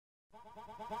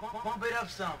Pump it up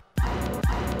some.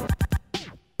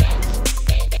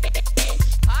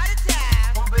 Heart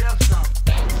attack. Pump it up some.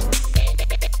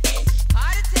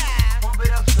 Heart attack. Pump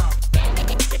it up some.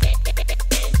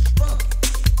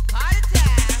 Heart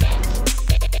attack.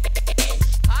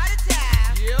 Heart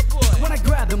attack. Yeah, boy. When I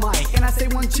grab the mic and I say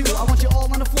 1, 2, I want you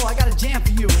all on the floor. I got a jam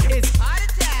for you. It's Heart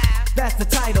attack. that's the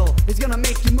title. It's gonna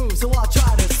make you move, so I'll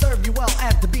try to serve you well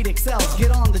as the beat excels.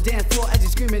 Get on the dance floor as you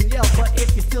scream and yell. But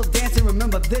if you're still dancing,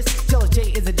 remember this: Jealous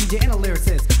J is a DJ and a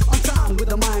lyricist. On time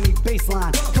with a Miami bass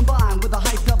line, combined with a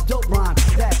hyped up dope rhyme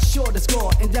that's sure to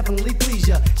score and definitely please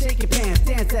ya. Shake your pants,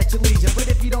 dance at your leisure. But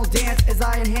if you don't dance as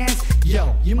I enhance,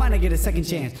 yo, you might not get a second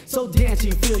chance. So dance till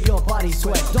you feel your body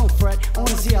sweat. Don't fret, I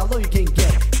wanna see how low you can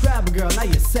get. Grab a girl, now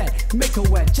you're set. Make her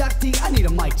wet. Jock D, I need a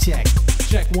mic check.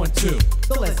 Check 1, 2.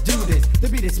 So let's do this. The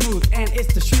beat is smooth and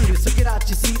it's the shrewdest. So get out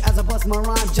your seat as I bust my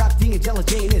rhyme. Jock D and Jealous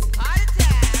J and it's Heart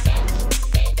attack.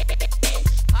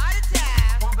 Heart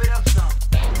attack. Pump it up some.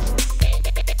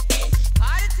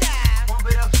 Heart attack. Pump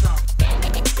it up some.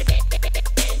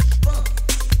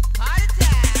 Heart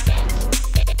attack.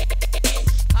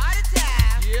 Heart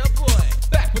attack. Yeah, boy.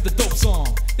 Back with the dope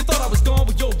song. You thought I was gone,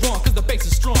 well, you're wrong, cause the bass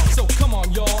is strong. So come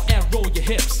on, y'all, and roll your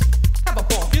hips. Have a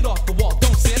ball, get off the wall,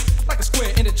 don't sit like a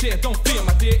square in a chair. Don't fear,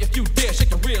 my dear, if you dare, shake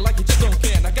your rear like you just don't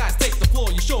care. Now, guys, take the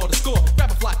floor, you're sure to score.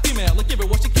 Grab a fly female and give her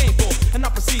what she came for. And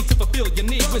I'll proceed to fulfill your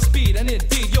need with speed. And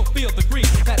indeed, you'll feel the greed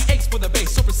that aches for the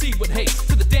bass. So proceed with haste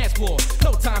to the dance floor.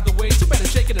 No time to waste. You better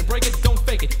shake it and break it, don't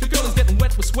fake it. The girl is getting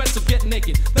wet with sweat, so get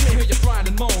naked. Let me hear you cry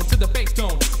and moan to the bass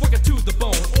tone. Work it to the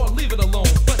bone, or leave it alone.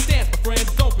 But dance, my friend,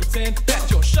 don't pretend that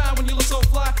you're shy when you look so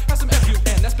fly. Have some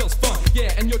F-U-N, that spells fun.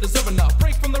 Yeah, and you're deserving a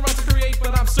break from the rhyme to create,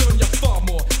 but I'm serving you far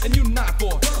more, and you not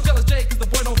for. Jealous J, cause the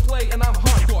boy don't play, and I'm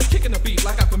hardcore. Kicking the beat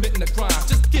like I'm committing a crime.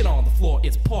 Just get on the floor,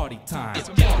 it's party time. It's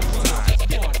party time. It's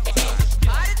party time.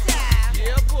 Heart attack.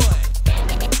 Yeah, boy.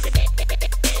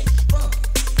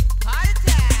 Heart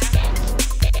attack.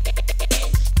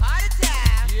 Heart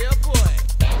attack. Yeah, boy.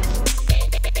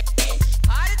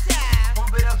 Heart attack.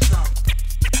 Pump it up some.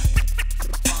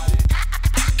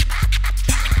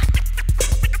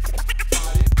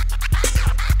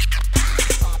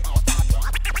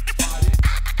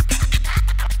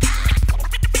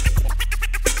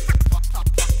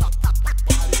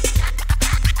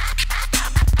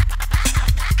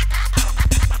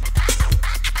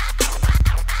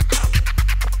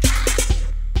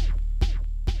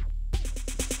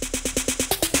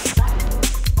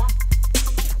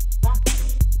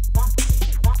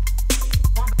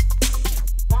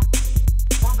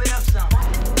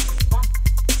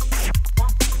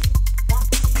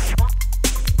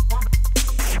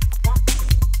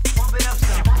 Pump it up some. Pump it up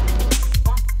some.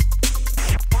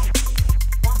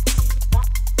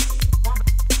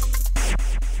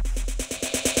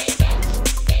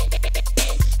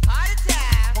 Heart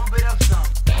attack. Pump it up some.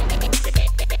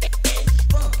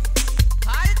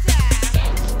 Heart attack.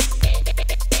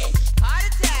 Heart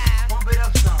attack. Pump it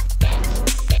up some.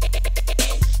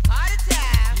 Heart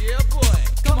attack. Yeah, boy.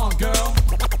 come on, girl.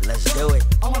 Let's do it.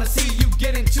 I wanna see you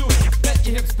get into it. Let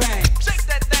your hips bang. Shake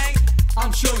that thing.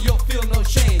 I'm sure you'll feel no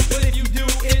shame. But if you do,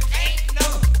 it ain't no.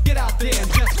 Get out there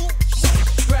and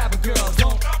just grab a girl.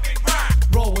 Don't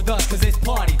roll with us, cause it's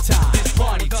party time. It's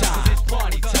party time. It's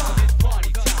party time. It's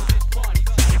party time. It's party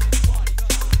time. It's party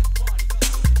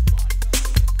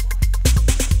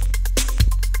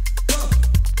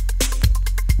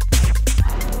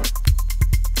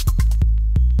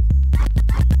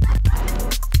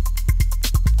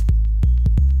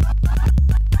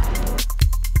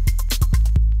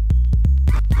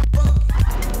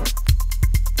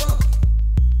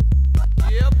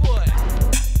Yeah, boy.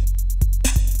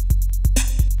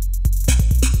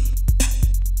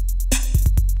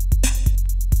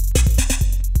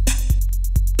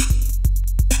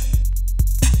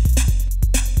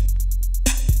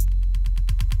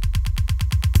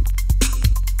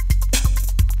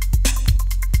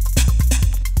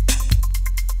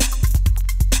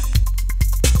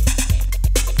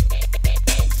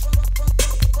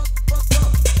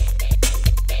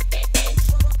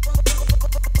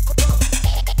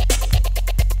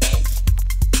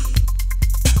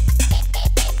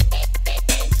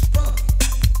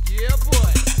 Yeah,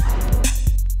 boy.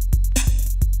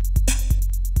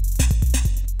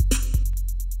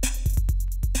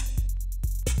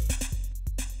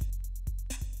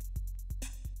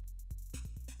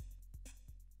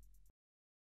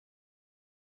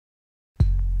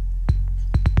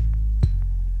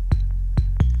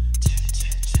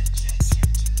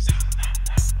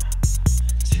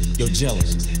 Yo,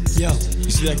 Jealous. Yo, You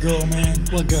see that girl, man?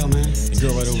 what girl, man? The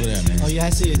girl right over there, man. Oh yeah, I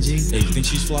see her, G. Hey, you think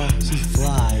she's fly? She's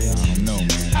fly, yo. I don't know,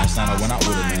 man. Last time I went out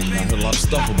with her, man, I heard a lot of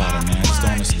stuff about her, man. I just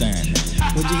don't understand,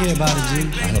 man. What'd you hear about her, G?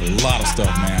 I heard a lot of stuff,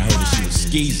 man. I heard that she was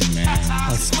skeezy, man.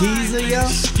 A skeezer, yo?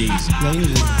 Skeezy. Yo, you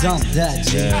need to dump that,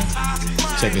 G.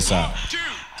 Yeah. Check this out.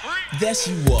 There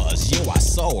she was, yo, I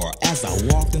saw her as I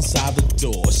walked inside the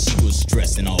door. She was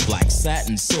dressed in all black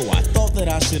satin, so I thought that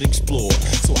I should explore.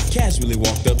 So I casually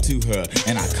walked up to her,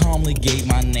 and I calmly gave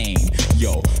my name.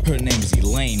 Yo, her name is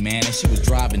Elaine, man, and she was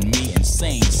driving me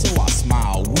insane. So I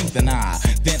smiled, winked an eye,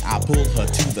 then I pulled her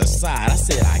to the side. I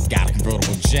said, I got a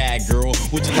convertible Jag, girl,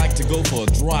 would you like to go for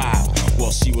a drive?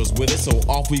 Well, she was with it, so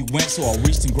off we went, so I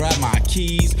reached and grabbed my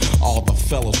keys. All the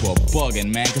fellas were bugging,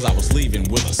 man, cause I was leaving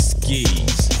with a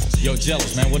skis. Yo,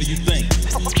 Jealous, man, what do you think?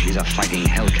 She's a fighting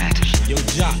hellcat. Yo,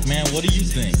 Jock, man, what do you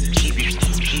think?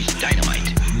 She's dynamite.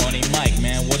 Money Mike,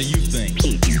 man, what do you think?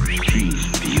 She's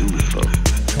beautiful.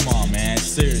 Come on, man,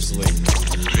 seriously.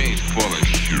 She's full of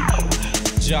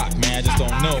shit. Jock, man, I just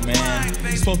don't know, man.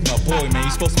 You're supposed to be my boy, man.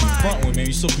 You're supposed to be front with me.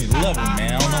 You're supposed to be level,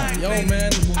 man. I don't know. Yo,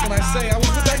 man, what can I say? I was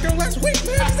with that girl last week,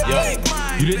 man. She's a Yo,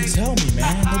 thing. you didn't tell me,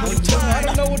 man. Nobody told me. I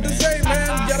don't know what to man. say,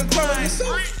 man. You gotta tell her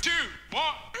yourself.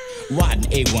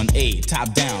 Riding A1A,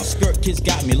 top down, skirt kiss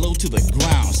got me low to the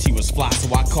ground. She was fly,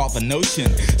 so I caught the notion.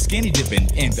 Skinny dipping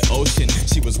in the ocean,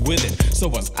 she was with it, so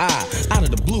was I. Out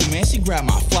of the blue, man, she grabbed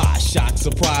my fly. Shock,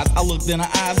 surprise, I looked in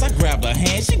her eyes, I grabbed her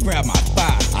hand, she grabbed my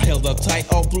thigh. I held her tight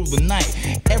all through the night,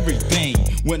 everything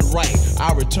went right.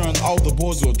 I returned, all the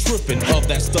boys were tripping. Of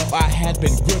that stuff I had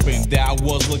been gripping, there I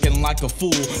was looking like a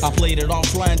fool. I played it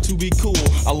off trying to be cool.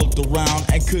 I looked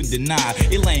around and couldn't deny,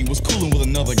 Elaine was coolin' with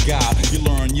another guy. You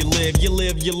learn, you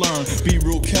live, you learn. Be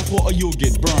real careful or you'll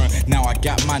get burned. Now I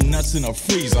got my nuts in a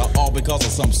freezer, all because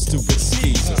of some stupid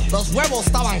skeezer. Los huevos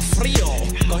estaban fríos.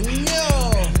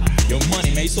 Coño. Yo, Money,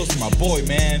 man, you supposed to be my boy,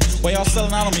 man. Why y'all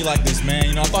selling out on me like this, man?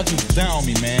 You know, I thought you was down on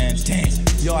me, man. Damn.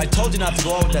 Yo, I told you not to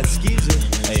go out with that skeezer.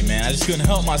 Hey, man, I just couldn't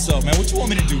help myself, man. What you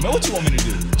want me to do, man? What you want me to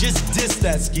do? Just diss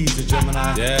that skeezer,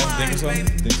 Gemini. Yeah, think so?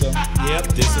 Think so? Yep,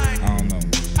 diss it. I don't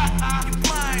know.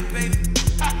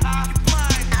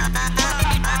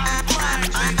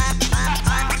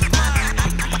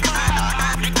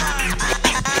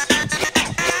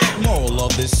 Moral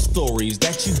of this story is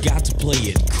that you got to play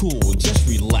it cool. Just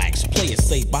relax, play it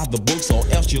safe by the books, or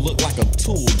else you look like a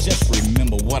tool. Just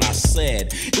remember what I said.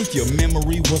 If your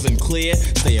memory wasn't clear,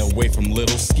 stay away from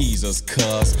little skeezers,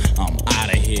 cuz I'm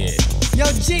out of here. Yo,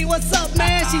 G, what's up,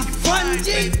 man? She's frontin',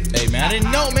 G. Hey, man, I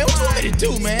didn't know, man. What you want me to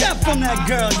do, man? Step from that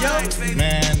girl, yo.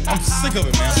 Man, I'm sick of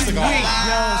it, man. I'm sick of all Weak,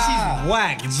 yo. She's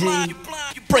whack, G.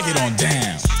 Break it on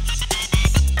down.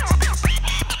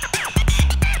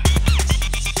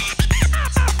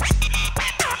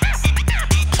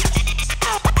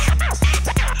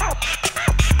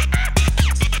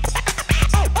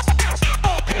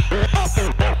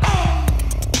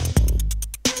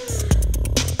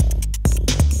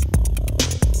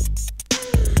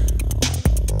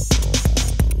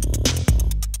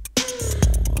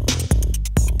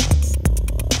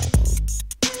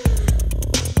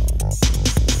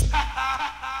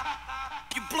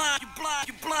 You blind,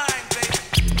 baby.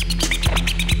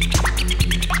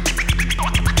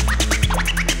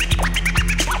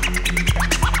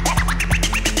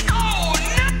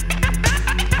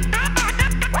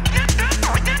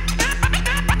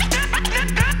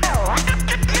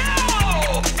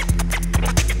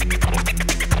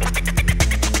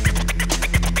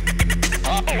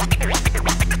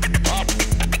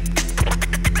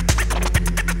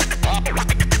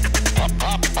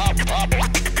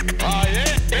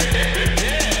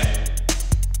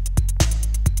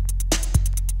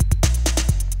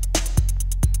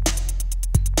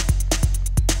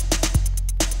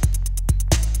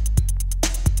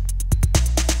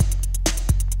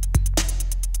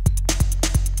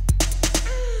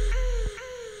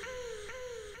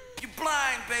 You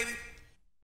blind, baby.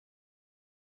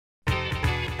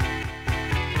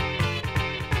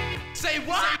 Say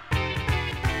what?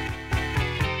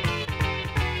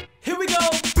 Here we go.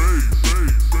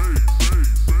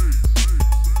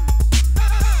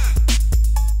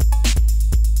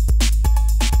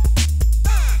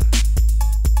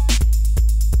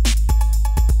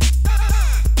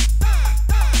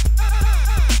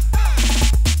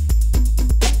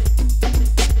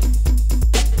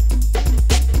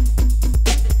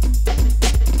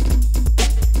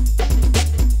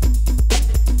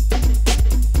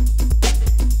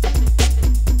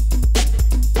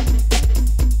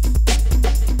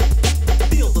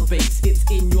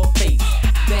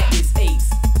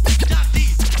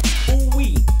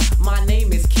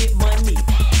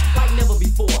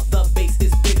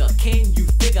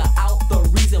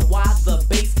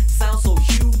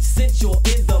 since you're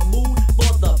in the mood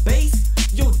for the bass,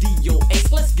 yo D, yo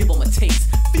Ace, let's give 'em a taste.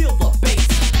 Feel the bass.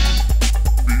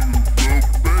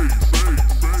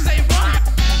 Say what?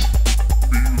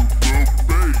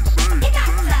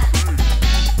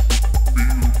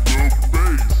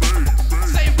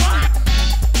 Say what?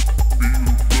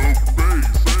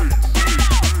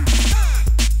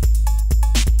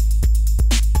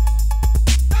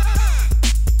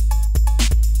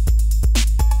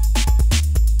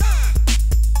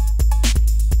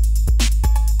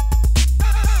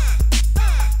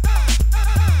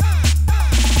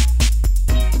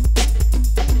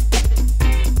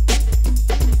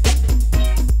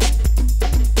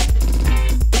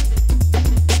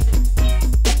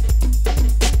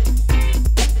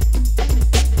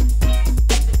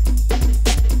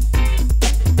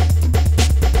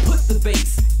 Put the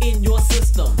bass in your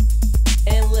system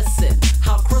and listen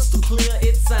how crystal clear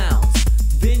it sounds.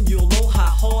 Then you'll know how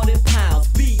hard it pounds.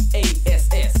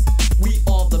 B-A-S-S. We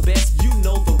are the best, you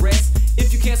know the rest.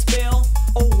 If you can't spell,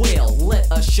 oh well,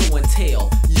 let us show and tell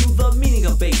you the meaning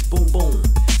of bass. Boom, boom.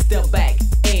 Step back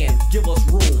and give us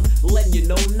room. Letting you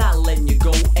know, not letting you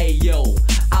go. Ayo,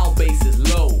 our bass is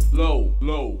low, low,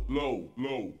 low, low,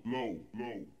 low, low, low,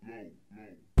 low, low.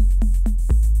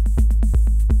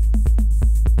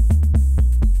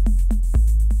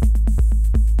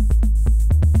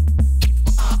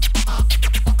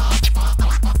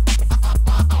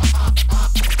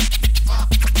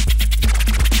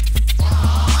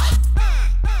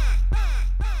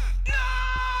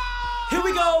 Here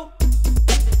we go.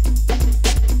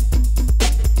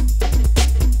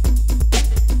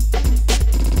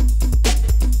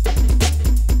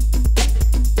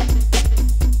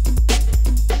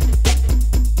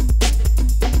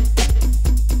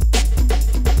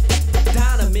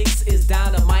 Dynamix is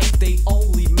dynamite. They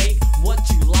only make what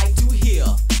you like to hear.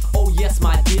 Oh yes,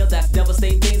 my dear, that's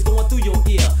devastating things going through your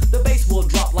ear. The bass will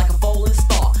drop like a falling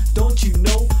star. Don't you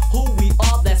know who we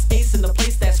are? That's Ace in the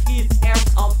place. That's Feed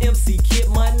Arabs. I'm MC Kid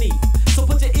Money. So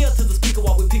put your ear to the speaker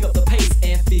while we pick up the pace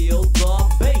and feel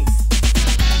the bass.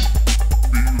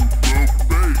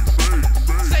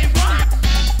 Say what?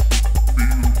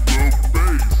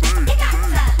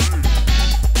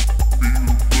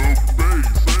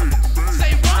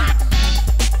 Say what?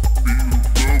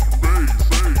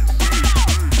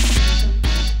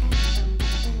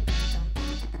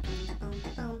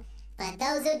 For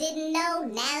those who didn't know,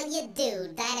 now you do.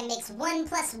 Dynamix 1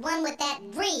 + 1 with that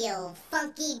real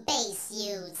funky bass,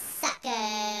 you sucker.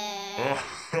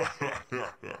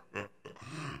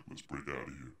 Let's break out of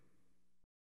here.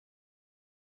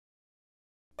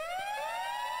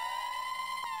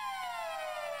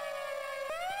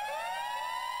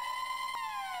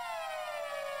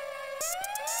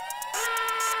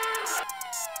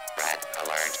 Red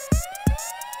alert.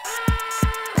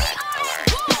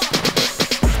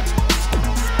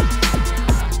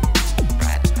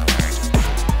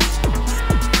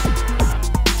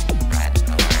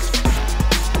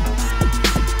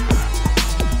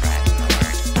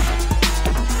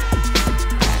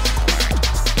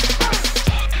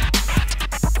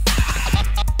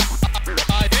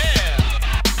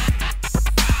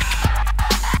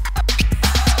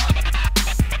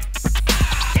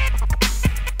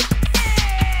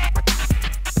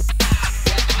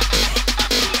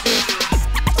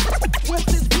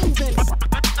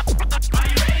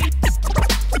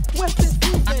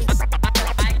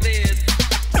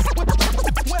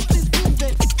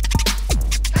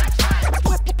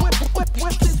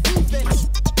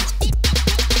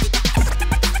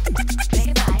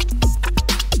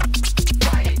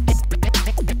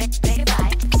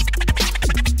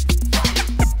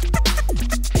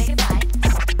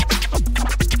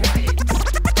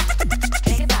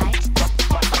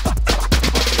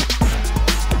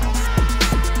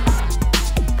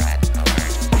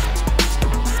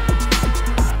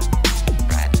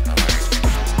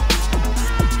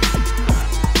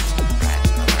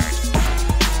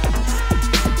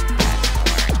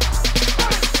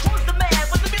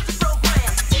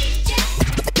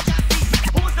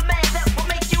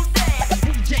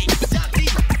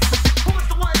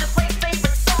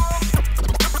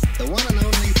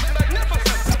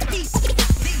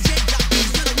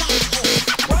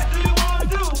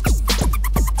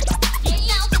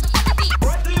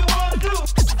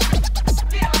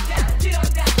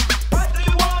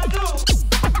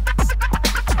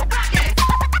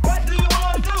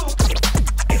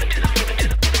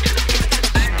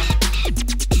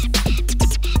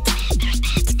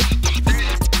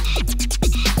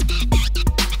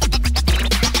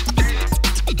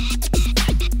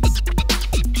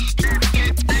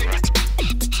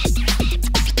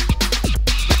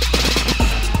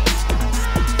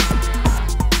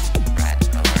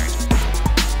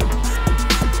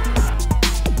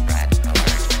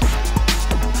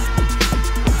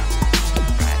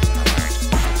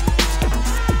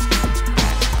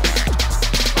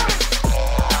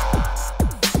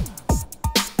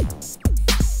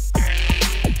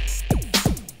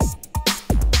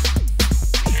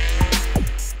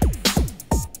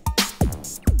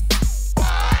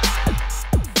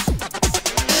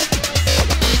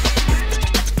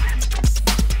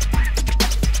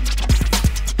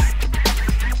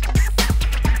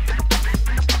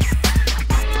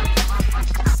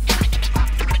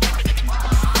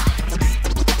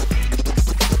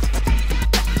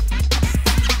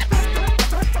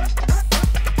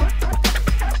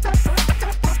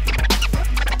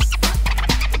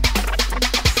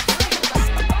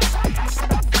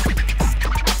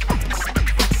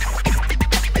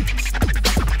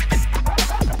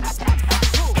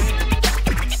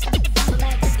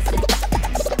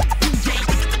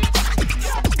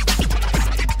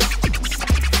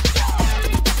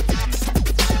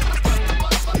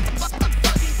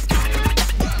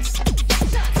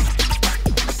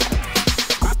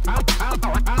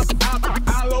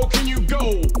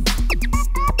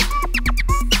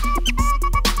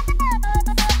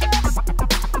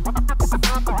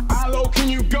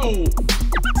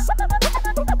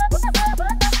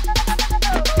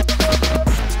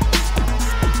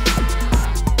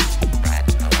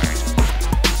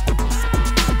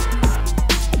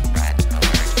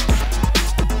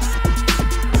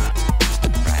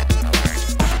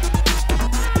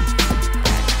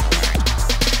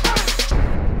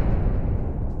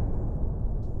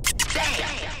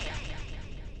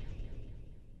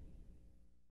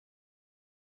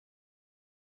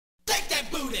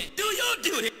 your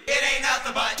duty. It ain't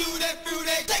nothing but do that booty,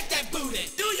 take that booty.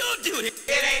 Do your duty.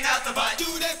 It ain't nothing but do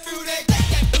that booty, take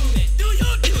that booty. Do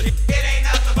your duty. It ain't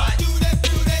nothing but do that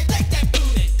booty, take that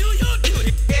booty. Do your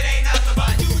duty. It ain't nothing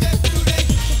but do that booty.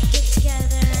 Get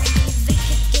together,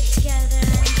 get together,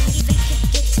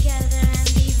 get together and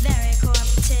be very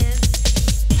cooperative.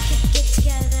 Get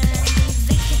together,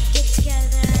 get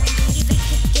together,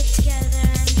 get together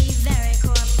and be very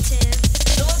cooperative.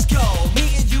 So let's go, me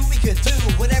and you, we could do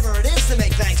whatever it is to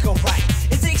make things go right.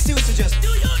 It takes two to just do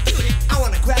your duty. I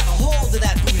wanna grab a hold of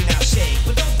that booty now, shake,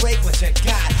 but don't break what you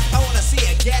got. I wanna see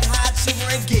it get hot, shiver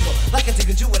and giggle like a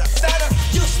tickle you with a feather.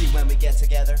 You'll see when we get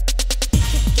together.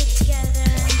 Get together,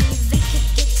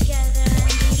 get together,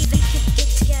 get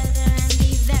together and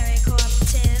be very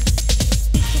cooperative.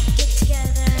 Get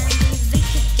together,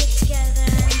 get together,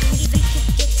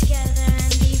 get together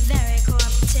and be very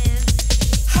cooperative.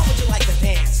 How would you like to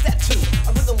dance? Step two,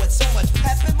 a rhythm with so much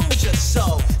pep and moves your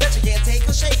soul that you can't take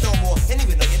or shake no more. And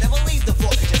even though you never leave the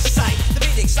floor, cause you're sight. The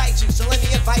beat excites you, so let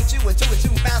me invite you into a 2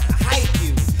 bounce to hype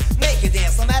you. Make a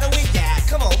dance no matter where you're at.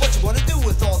 Come on, what you wanna do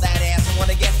with all that ass? I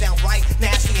wanna get down right,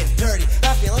 nasty and dirty.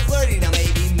 I'm feeling flirty now,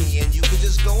 maybe me and you could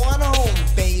just go on home,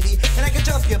 baby. And I can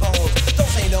jump your bones. Don't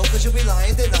say no, cause you'll be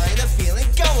lying, denying the feeling.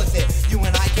 Go with it. You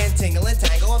and I can tingle and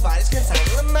tangle, our bodies can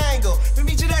tangle and mangle. We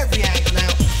meet you at every angle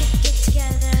now. Get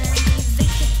together,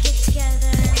 get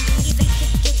together,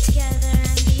 get together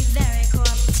and be very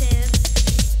cooperative.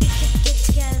 Get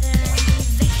together,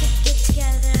 get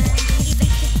together,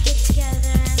 get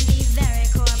together and be very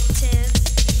cooperative.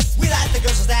 We like the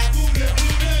girls with that booty.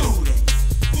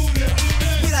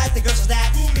 We like the girls with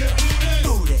that booty.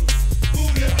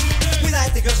 We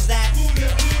like the girls with that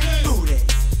booty.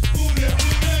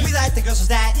 We like the girls with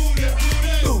that booty.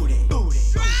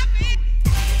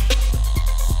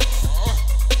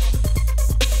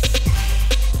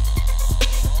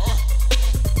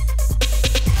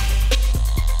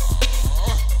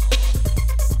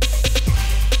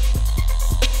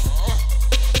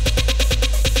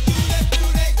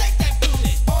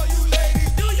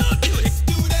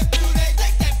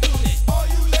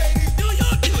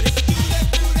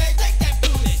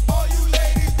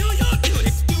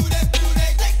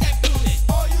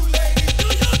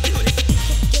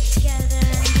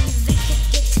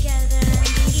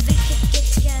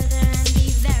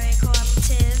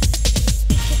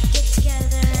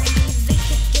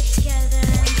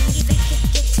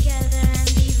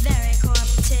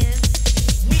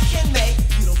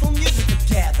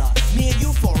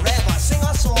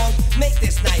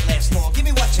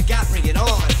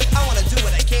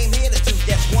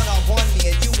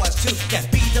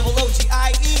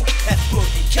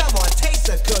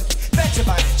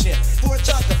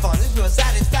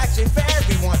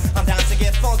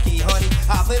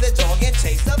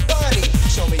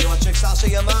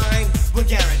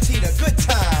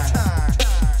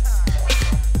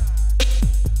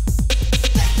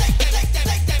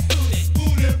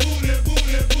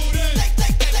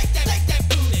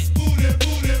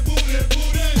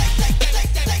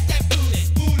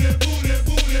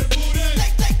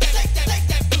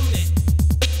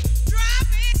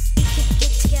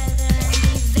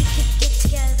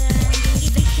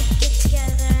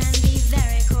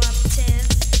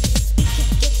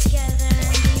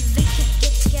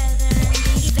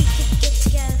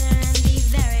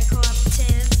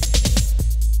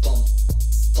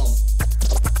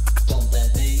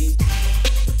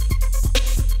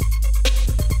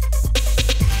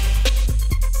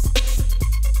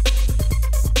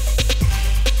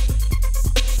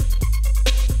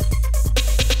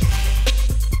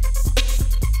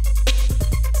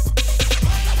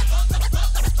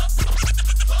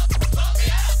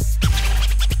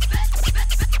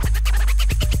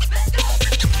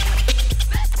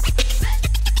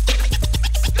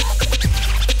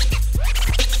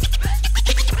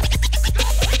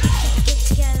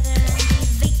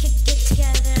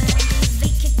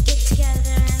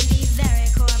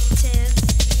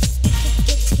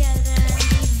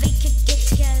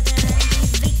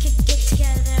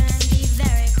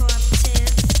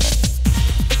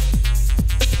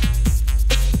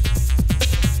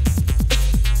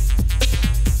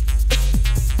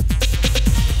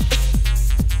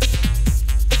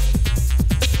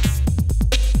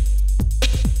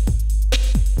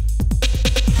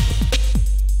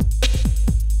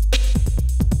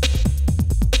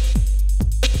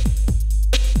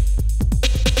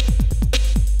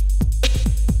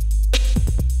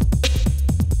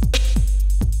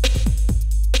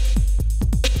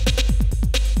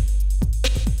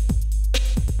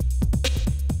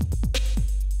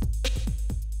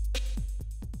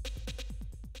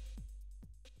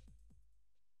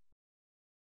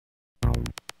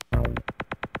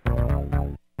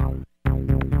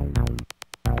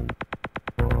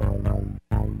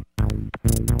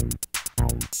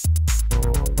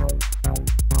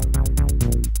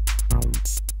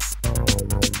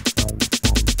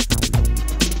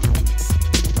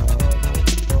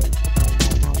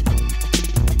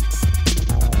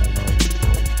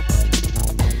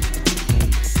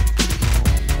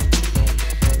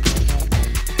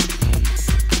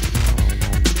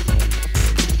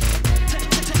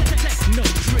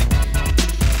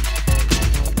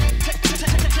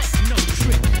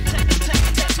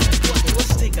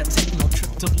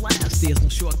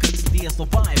 just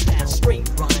a vibe that's straight,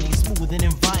 grinding, smooth and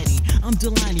inviting. I'm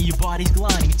delighting, your body's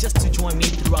gliding just to join me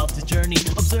throughout the journey.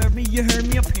 Observe me, you heard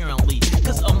me apparently.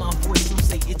 Cause of my voice, some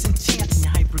say it's enchanting.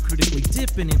 Hypercritically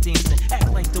dipping and dancing. Act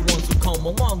like the ones who come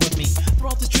along with me.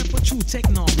 Throughout the trip with true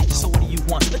technology. So what do you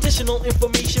want? Additional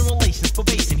information, relations,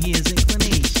 probation. Here's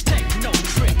inclination. Techno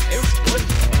trick, it's good.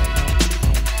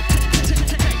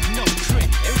 Techno trick,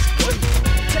 it's good.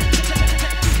 Techno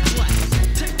trick.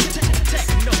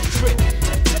 Techno trick.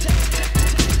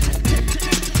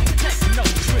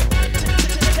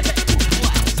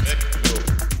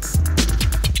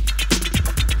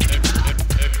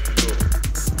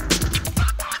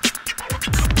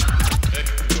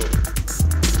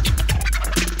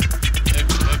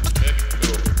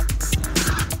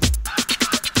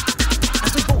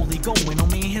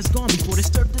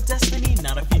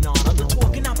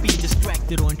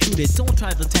 Or intruded. Don't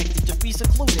try the tactic to be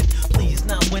secluded. Please,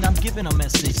 not when I'm giving a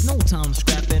message. No time to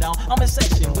scrap it out. I'm in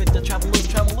session with the travelers,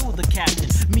 travel with the captain.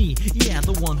 Me, yeah,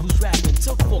 the one who's rapping,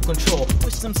 took full control.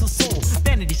 Wish them to soul.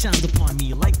 Vanity shines upon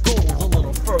me like gold. A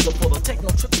little further for the techno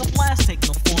trip to blast. Take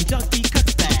no form, junkie, cut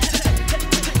fast.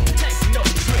 Techno trick. Techno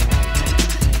trick.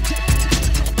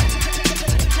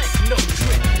 Techno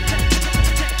trick.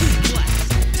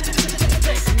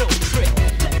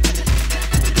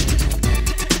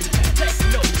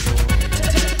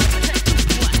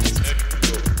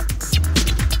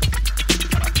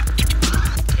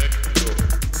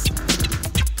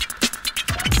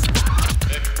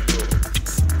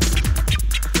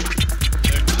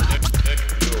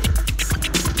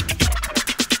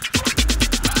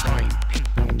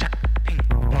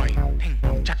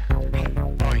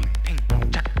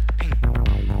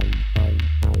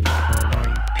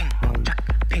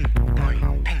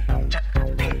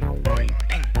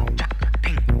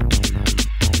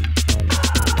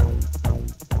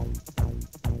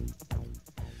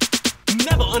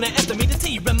 Underestimate the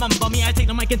T. Remember me, I take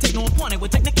the mic and take no opponent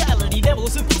with technicality. Devil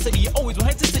simplicity, always will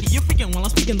head to city. You're freaking while I'm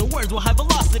speaking the words with high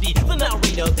velocity. The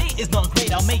narrator, they is not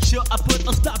great. I'll make sure I put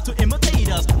a stop to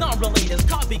imitators, non-relators,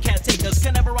 copycat takers.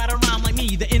 Can never ride around like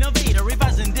me, the innovator.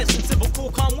 Revising this in simple,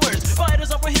 cool, calm words.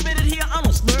 Fighters are prohibited here, I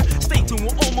don't slur. Stay tuned,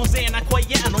 we're almost there, not quite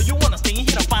yet. I know you wanna stay in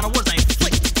here to find the words I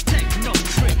inflict. Techno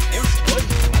trick, it's good.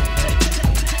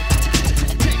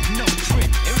 Techno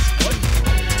trick, it's good.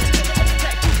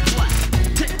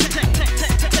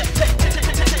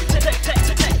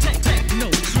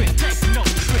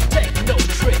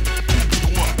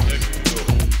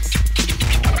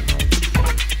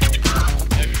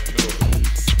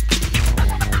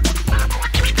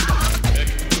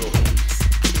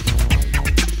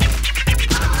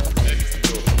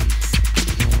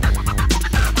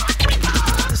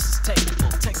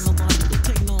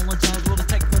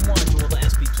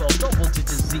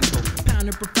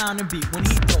 And beat when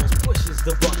he goes, pushes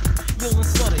the button. You'll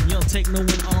insult you'll take no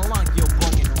win, unlock your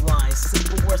bugging rise.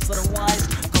 Simple words otherwise,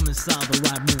 come inside the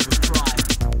right move and try.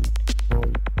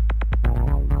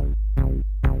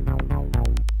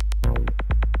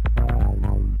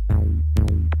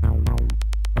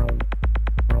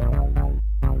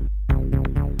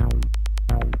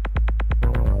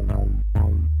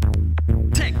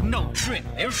 Techno trip,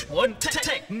 there's one.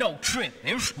 Techno trip,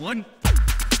 there's one.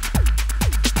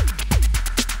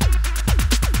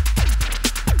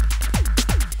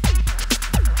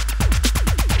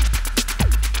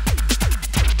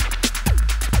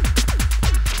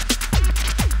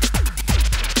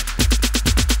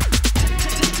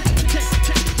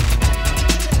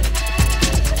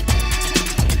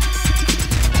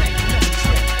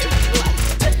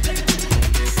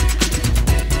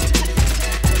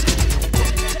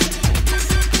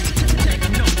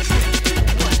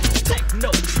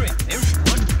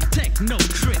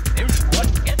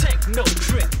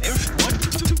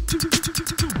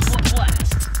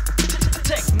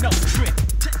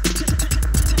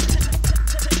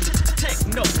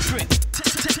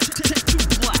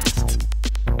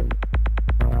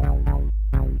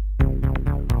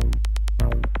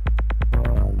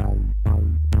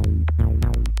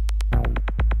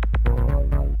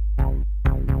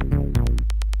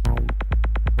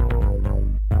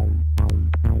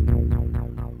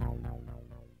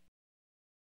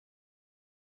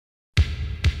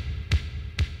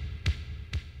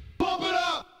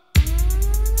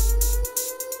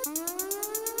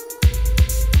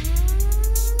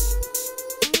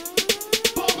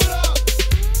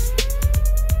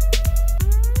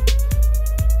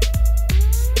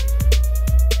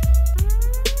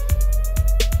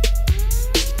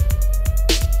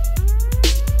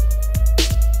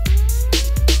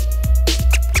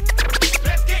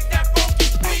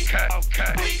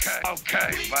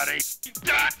 Okay, buddy.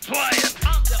 Start playing.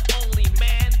 I'm the only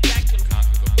man that can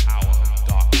conquer the power of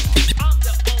darkness. I'm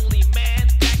the only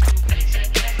man that can.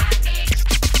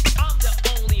 I'm the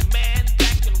only man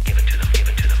that can. Give it to them, give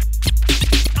it to them.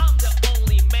 I'm the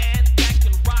only man that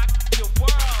can rock your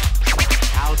world.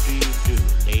 How do you do,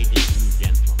 ladies and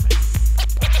gentlemen?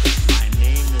 My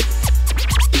name is.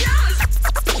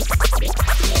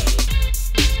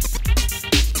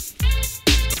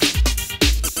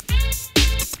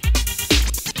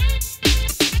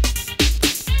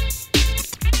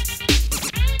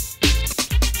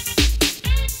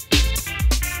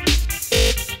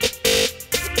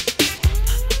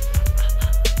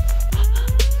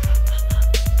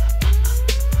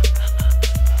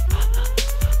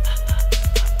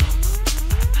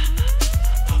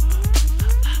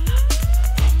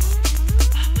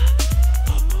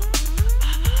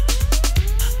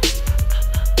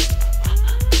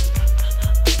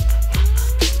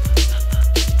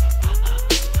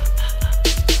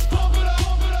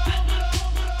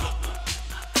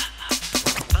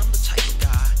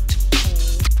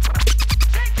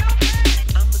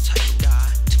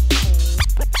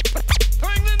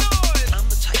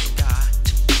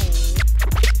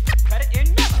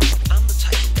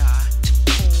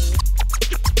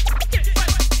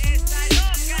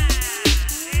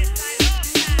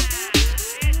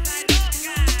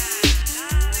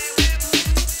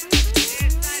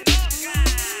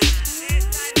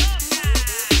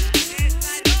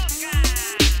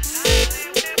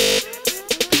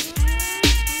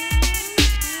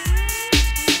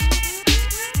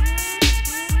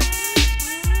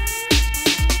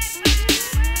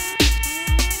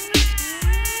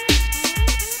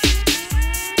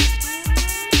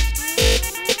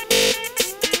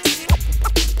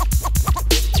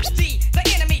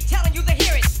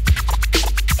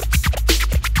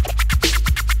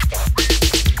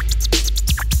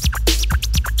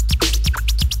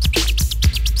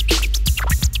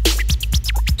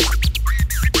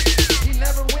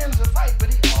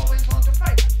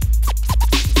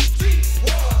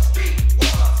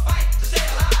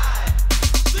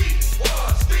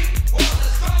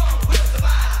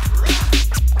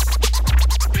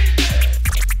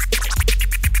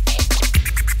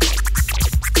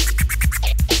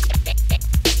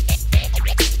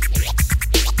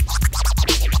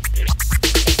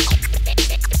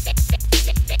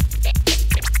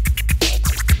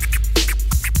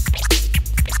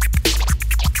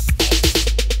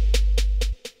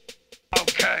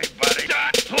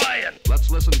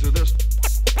 listen to this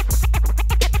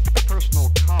personal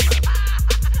comment.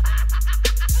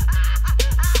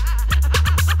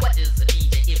 What is a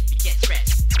DJ if you can't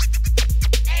scratch?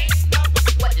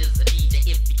 What is a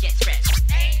DJ if you can't scratch?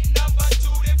 Ain't number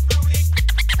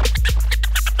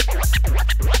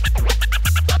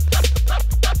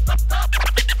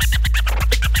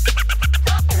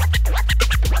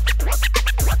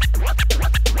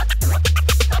Tutti Frutti.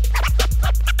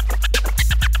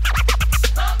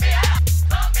 Pump me out,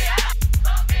 pump me out.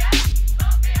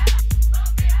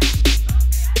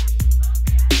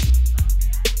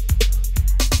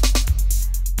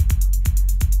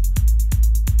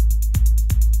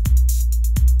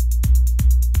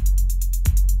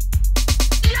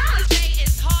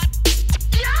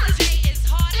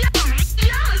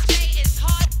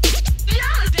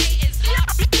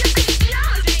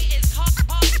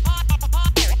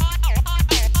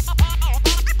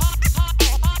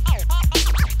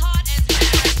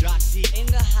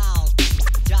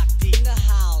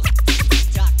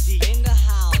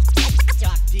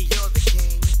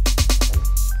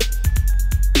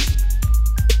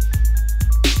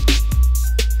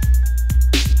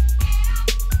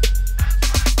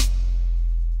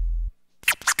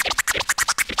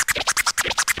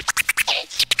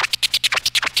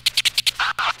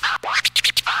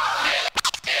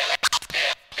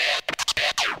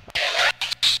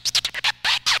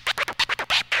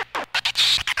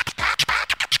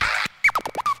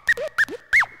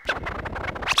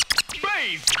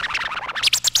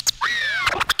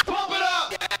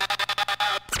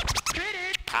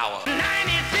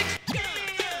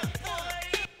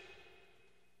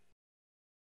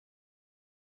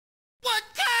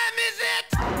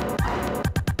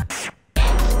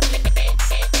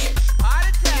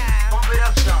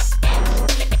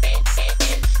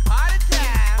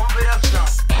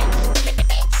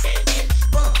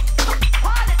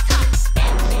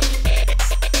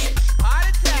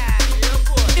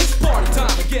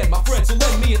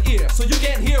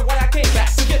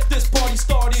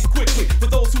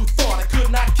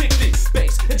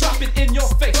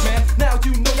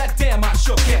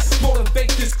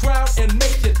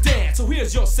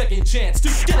 second chance to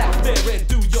get out there and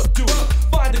do your duty.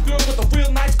 Find a girl with a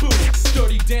real nice booty.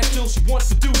 Dirty dance till she wants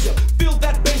to do ya. Feel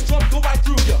that bass drum go right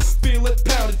through ya. Feel it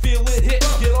pound and feel it hit.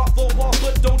 Get off the wall,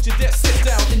 but don't you dare sit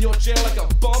down in your chair like a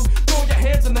bum. Throw your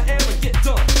hands in the air and get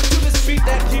done. To this beat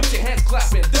that keeps your hands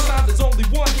clapping. This time there's only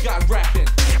one guy rapping.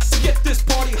 To get this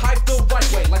party hyped the right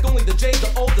way, like only the J,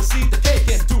 the O, the C, the K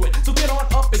can do it. So get on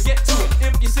up and get to it.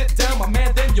 If you sit down, my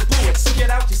man, then you blew it. So get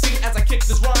out your seat as I kick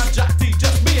this rhyme. Jock D,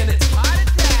 just me and it's party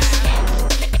time.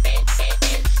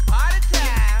 Party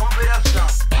time. Pump it up some.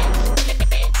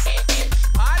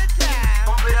 Party time.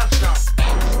 Pump it up some.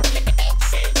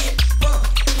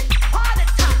 Party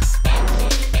time.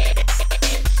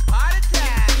 Party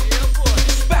time. Yeah, boy.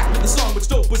 Back with the song which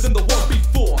dope was in the one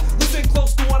before. Listen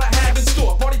close to what I have in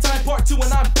store. Party time part 2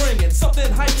 and I'm bringing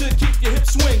something hype to keep your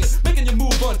hips swinging, making you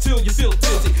move until you feel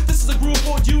dizzy. This is a groove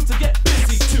for you to get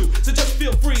busy too. So just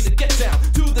feel free to get down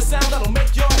to the sound that'll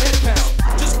make your head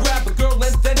pound. Just grab a girl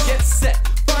and then get set.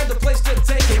 Find a place to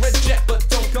take a red jet, but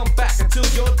don't come back until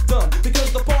you're done,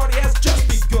 because the party has just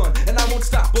begun, and I won't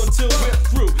stop until we're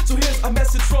through. So here's a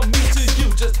message from me to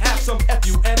you: just have some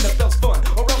FU and the bells fun,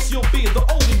 or else you'll be the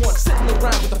only one sitting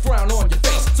around with a frown on your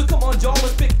face. So come on, y'all,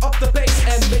 let's pick up the pace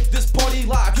and make this party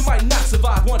live. You might not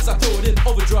survive once I throw it in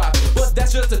overdrive, but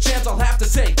that's just a chance I'll have to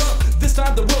take. This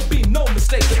time there will be no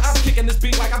mistake that I'm kicking this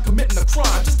beat like I'm committing a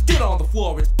crime. Just get on the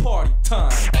floor, it's party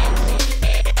time.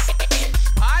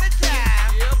 Party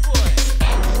time. Yeah, boy.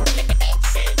 Party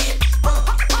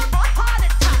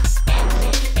time.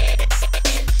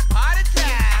 Party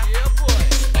time. Yeah, boy.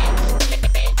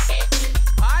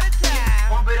 Party time.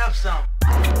 Pump it up some.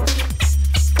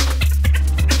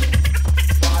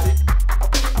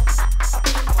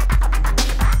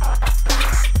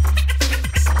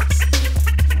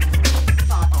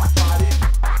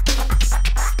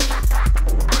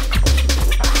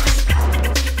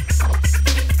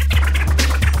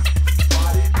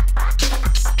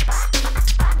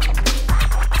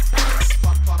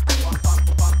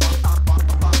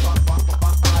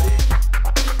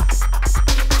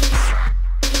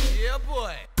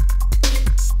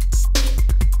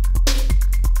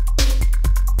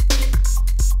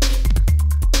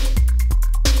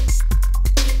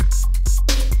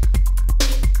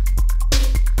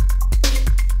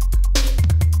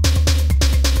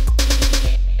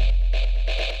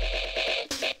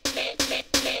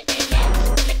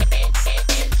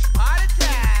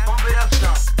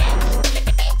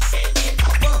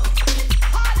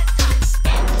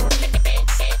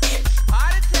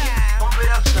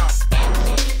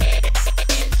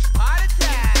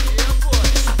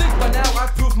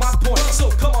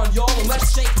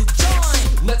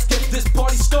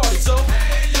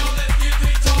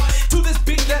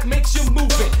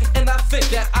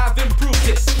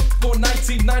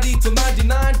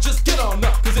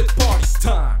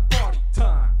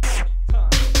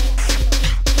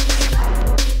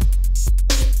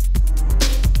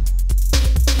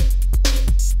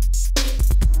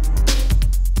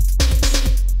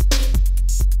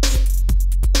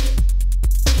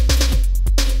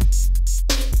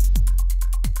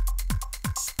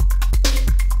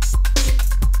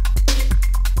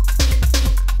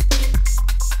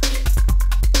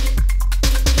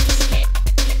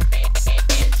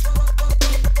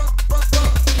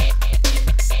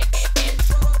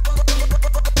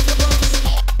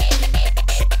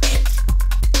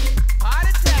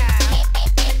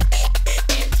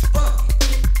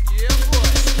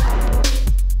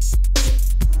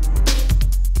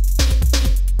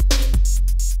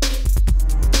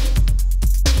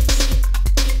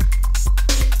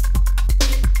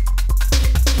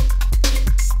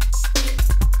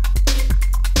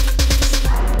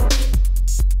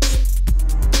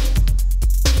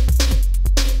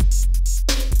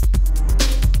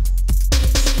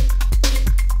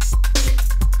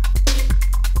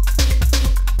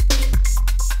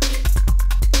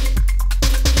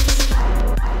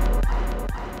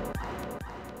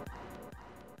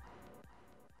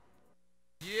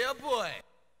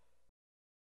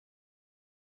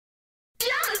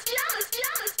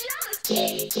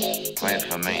 Play it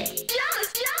for me.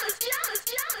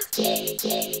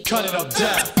 Cut it up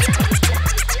down.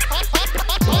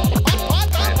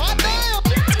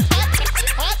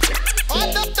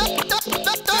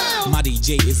 My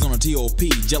DJ is on a T.O.P.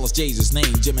 Jealous J's his name,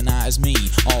 Gemini is me.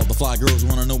 All the fly girls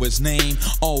wanna know his name.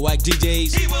 All whack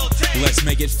DJs, let's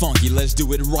make it funky, let's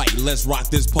do it right. Let's rock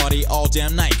this party all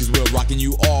damn night, cause we're rocking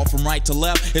you all from right to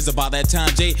left. It's about that time,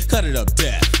 Jay, cut it up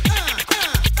death.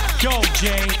 Go,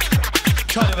 Jay,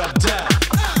 cut it up death.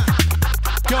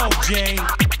 Go, Jay,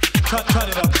 cut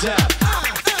it up death.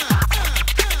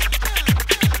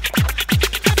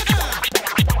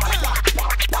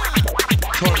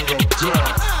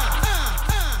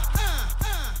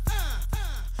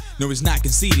 No, he's not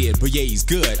conceited, but yeah, he's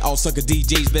good. All sucker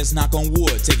DJs best knock on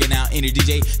wood. Taking out any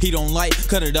DJ he don't like,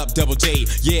 cut it up, double J,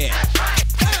 yeah.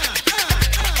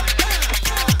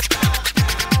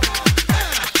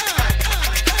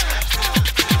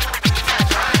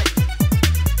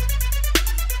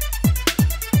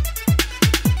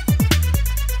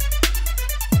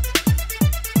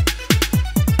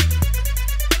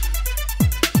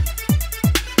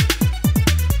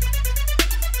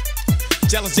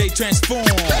 Jealous J transform.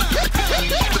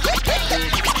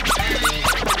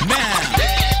 Now.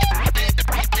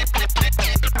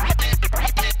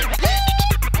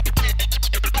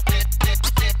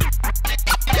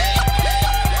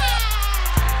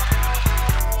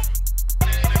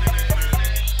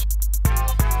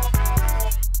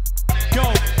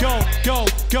 Go, go, go,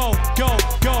 go,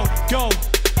 go, go, go,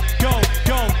 go,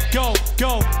 go, go,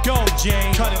 go, go,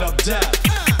 Jane. Cut it up, death.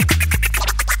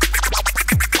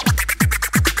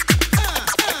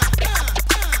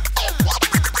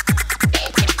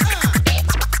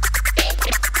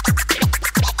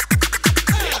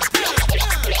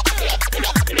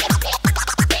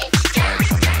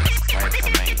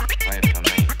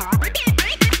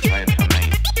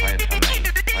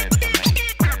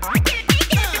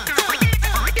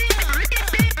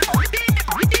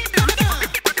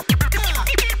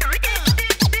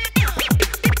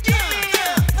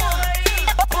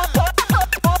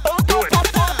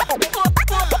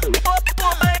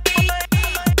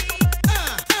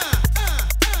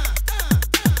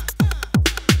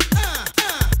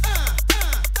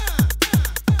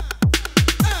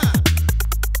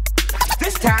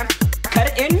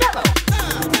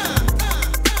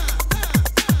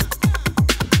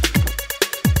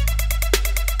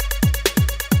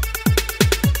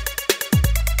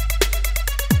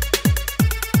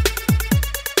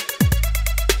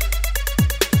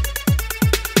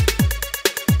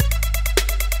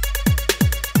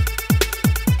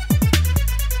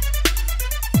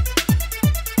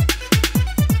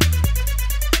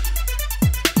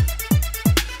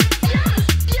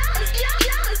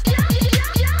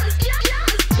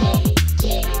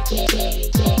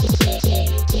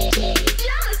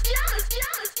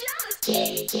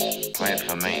 Play it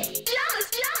for me. Play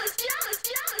it for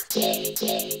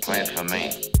me. Play it for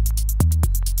me.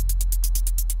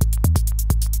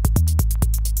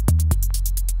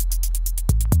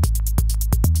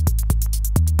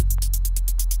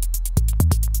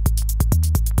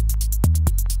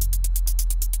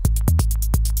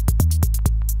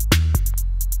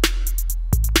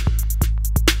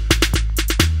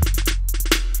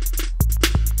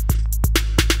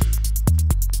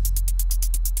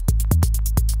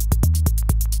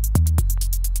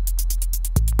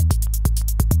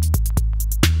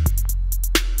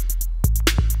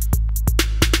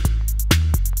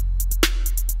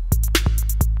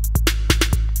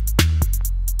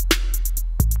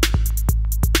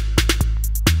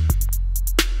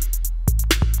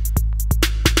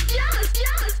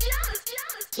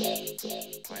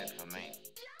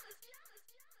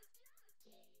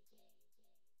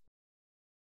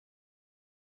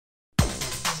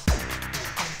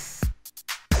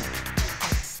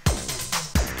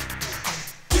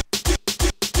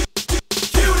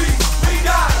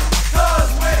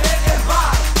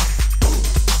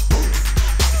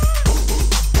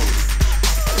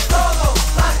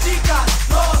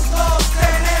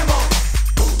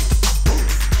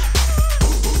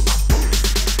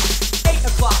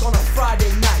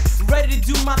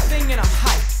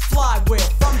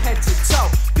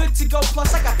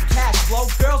 Plus I got the cash flow.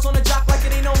 Girls on the jock like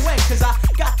it ain't no way, cause I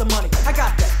got the money, I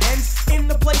got the ends in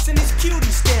the place, and this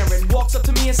cutie staring. Walks up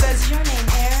to me and says, "Your name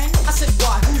Aaron?" I said,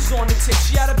 "Why? Who's on the tip?"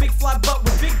 She had a big flat butt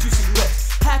with big juicy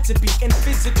lips. Had to be in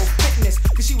physical fitness,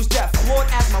 cause she was deaf, Lord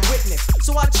as my witness.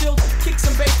 So I chilled, kicked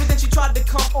some bass, but then she tried to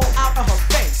come all out of her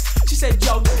face. She said,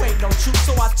 "Yo, you ain't no truth."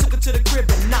 So I took her to the crib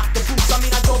and knocked the boots. I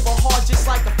mean, I drove her hard just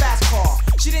like a fast car.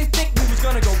 She didn't think we was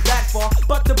gonna go that far,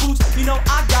 but the boots, you know,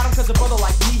 I got them, cause a brother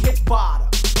like me hit bottom.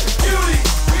 Beauty,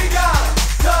 we got them,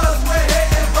 cause we're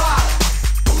hitting bottom.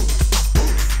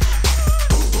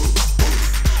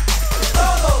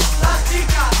 Todos, las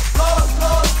chicas,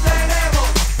 los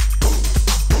tenemos.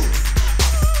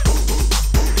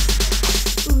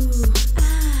 Ooh,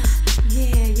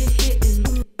 yeah, you're hitting.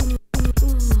 Ooh,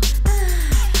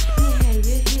 yeah,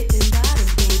 you're hitting bottom.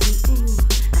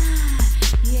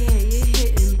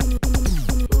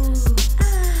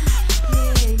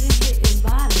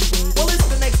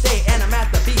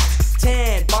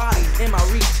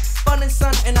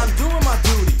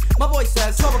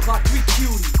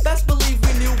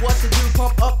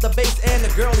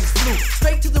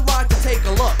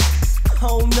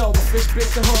 spit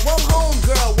to her. Well,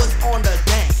 homegirl was on the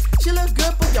dance. She looked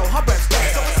good, but yo, her breath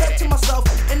stank. So I said to myself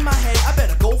in my head, I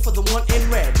better go for the one in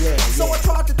red. So I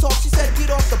tried to talk, she said, get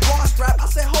off the bra strap. I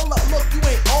said, hold up, look, you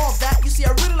ain't all that. You see,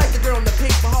 I really like the girl in the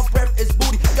pink, but her breath is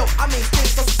booty. Yo, I mean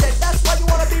stink. So she said, that's why you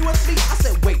wanna be with me. I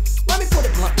said, wait, let me put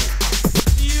it bluntly.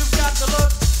 You've got the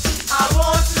look, I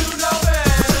want to know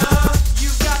better.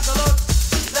 You've got the look,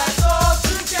 that's all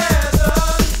together.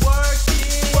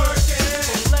 Working,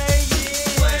 playing.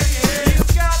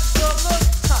 You've got the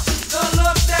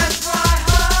look that's right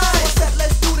high. So I said,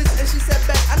 let's do this, and she said,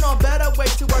 bet, I know a better way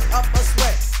to work up a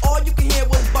sweat. All you can hear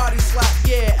was body slap,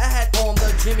 yeah, I had on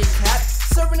the Jimmy cap.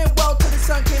 Serving it well till the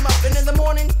sun came up, and in the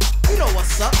morning, you know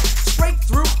what's up. Straight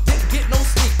through, didn't get no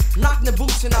sleep. Knocking the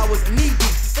boots and I was knee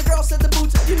deep. The girl said the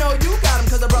boots, you know you got him,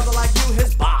 cause a brother like you,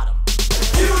 his bottom.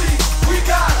 Beauty, we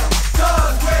got him,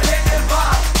 cause we're hitting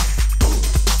bottom.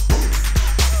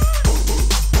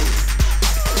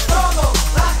 Todos,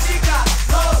 las chicas,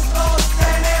 los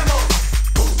tenemos.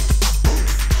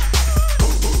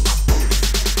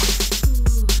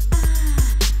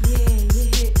 Yeah,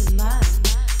 you're hitting bottom.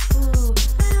 Ooh,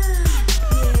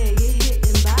 yeah, you're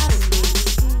hitting bottom, baby.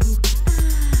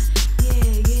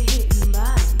 Yeah, you're hitting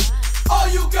bottom. All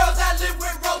you girls that live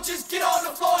with roaches, get on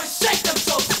the floor and shake them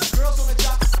toes. Girls on the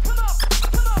job.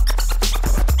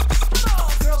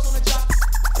 Girls on the job.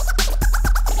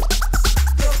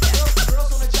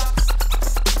 Girls on the job.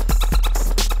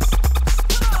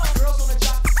 Girls on the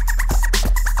job.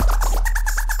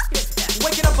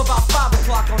 Waking up about 5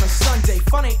 o'clock on a Sunday.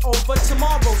 Fun ain't over,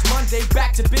 tomorrow's Monday.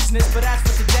 Back to business, but as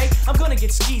for today, I'm gonna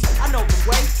get skis, I know the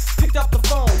way. Picked up the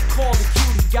phone, called the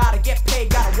cutie. Gotta get paid,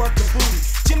 gotta work the booty.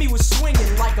 Jimmy was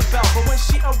swinging like a bell, but when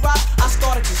she arrived, I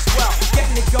started to swell.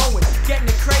 Getting it going, getting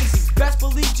it crazy. Best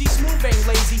believe G Smooth ain't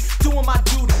lazy. Doing my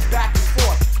duty, back and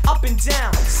forth, up and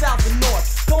down, south and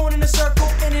north. Going in a circle,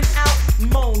 in and out.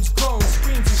 Moans, groans,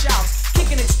 screams and shouts.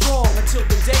 Kicking it strong until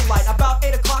the daylight. About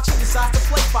 8 o'clock, she decides to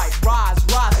play fight. Rise,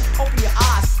 open your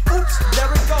eyes. Oops,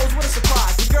 there it goes, what a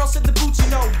surprise. The girl said the boots, you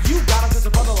know you got him, cause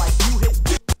a brother like you hit.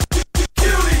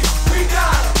 Cutie, we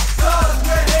got him, cause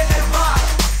we're hitting bottom.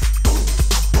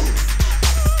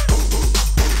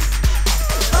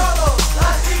 Todos,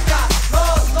 las chicas,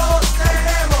 los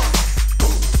tenemos.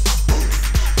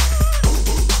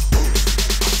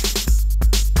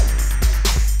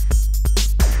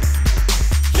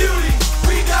 Cutie,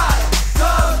 we got him,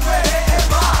 cause we're hitting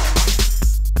bottom.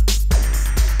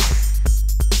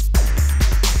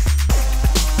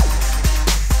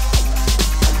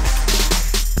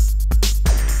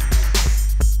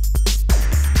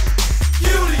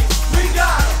 Cutie, we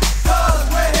got him, cause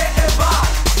we're hitting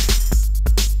bottom.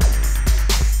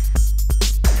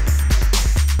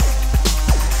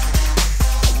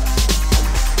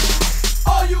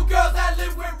 All you girls that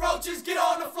live with roaches, get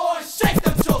on the floor and shake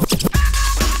them toes.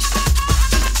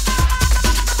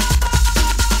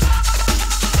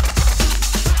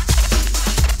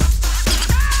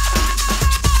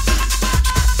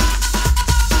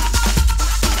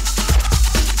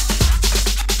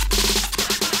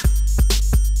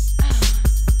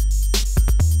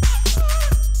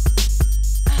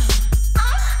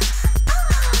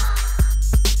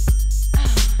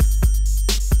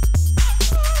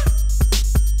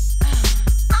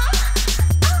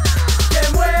 Que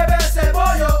mueve ese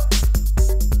bollo.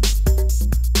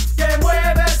 Que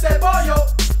mueve ese bollo.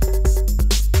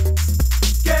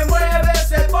 Que mueve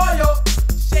ese bollo.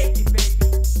 Shake it, baby.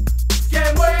 Que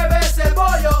mueve ese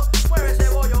bollo. Mueve ese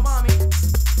bollo, mami.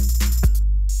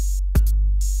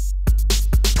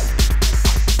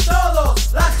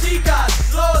 Todos, las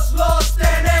chicas, los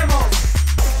tenemos.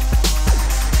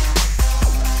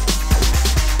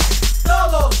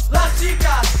 Todos, las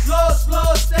chicas,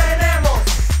 los tenemos.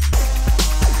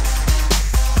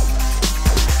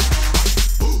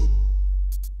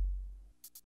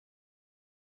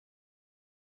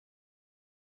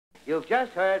 You've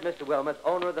just heard Mr. Wilmot,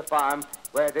 owner of the farm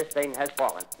where this thing has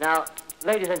fallen. Now,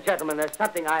 ladies and gentlemen, there's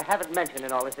something I haven't mentioned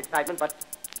in all this excitement, but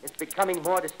it's becoming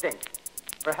more distinct.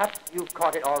 Perhaps you've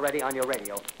caught it already on your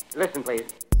radio. Listen,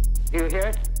 please. Do you hear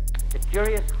it? The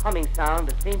curious humming sound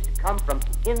that seems to come from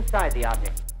inside the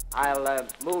object. I'll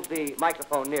move the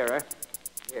microphone nearer.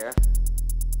 Here.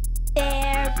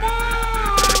 They're back.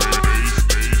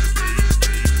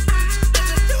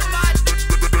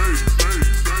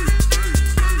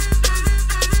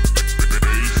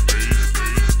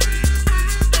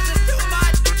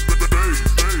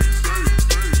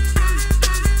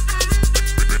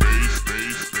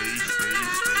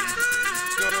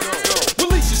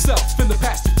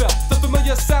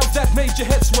 Sounds that made your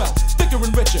head swell, thicker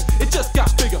and richer. It just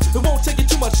got bigger. It won't take you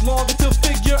too much longer to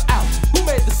figure out who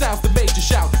made the sounds that made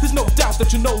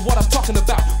that you know what I'm talking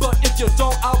about. But if you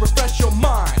don't, I'll refresh your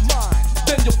mind.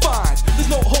 Then you'll find there's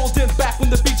no holding back when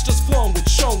the beat's just flowing,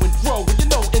 showing, growing. You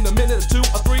know, in a minute or two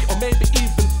or three or maybe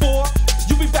even four,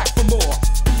 you'll be back for more.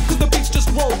 Cause the beat's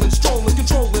just rolling, strolling,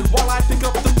 controlling while I pick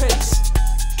up the pace.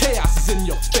 Chaos is in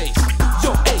your face.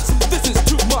 Yo, Ace, this is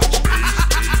too much.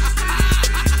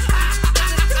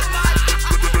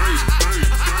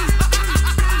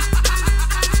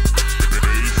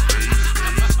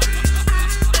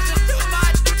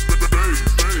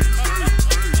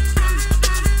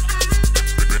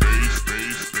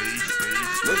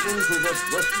 Listen to this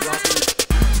wrist-rocking.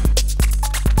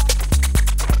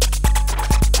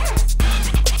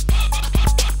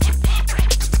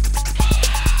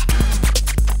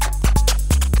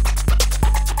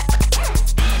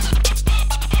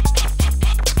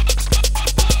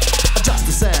 Adjust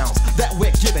the sounds that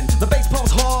we're giving. The bass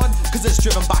pump's hard, cause it's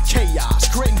driven by chaos,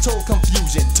 creating total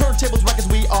confusion. Turntables, records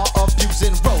we are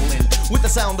abusing, rolling with the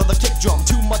sound of the kick drum.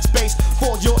 Too much bass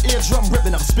for your eardrum,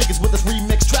 ripping up speakers with this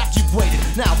remix track you've waited.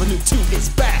 Now the new tune is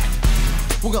back.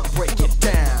 We're gonna break it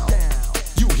down.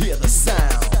 You hear the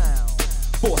sound.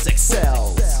 Force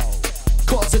excels,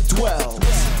 cause it dwells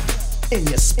in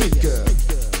your speaker.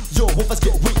 Your woofers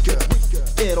get weaker.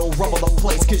 It'll rumble the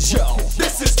place, cause yo,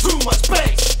 this is too much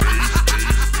bass.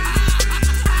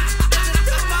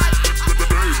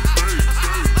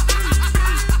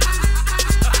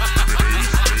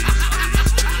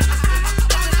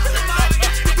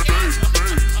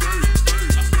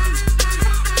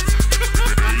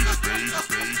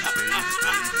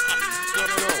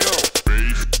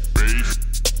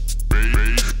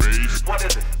 What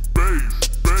is it?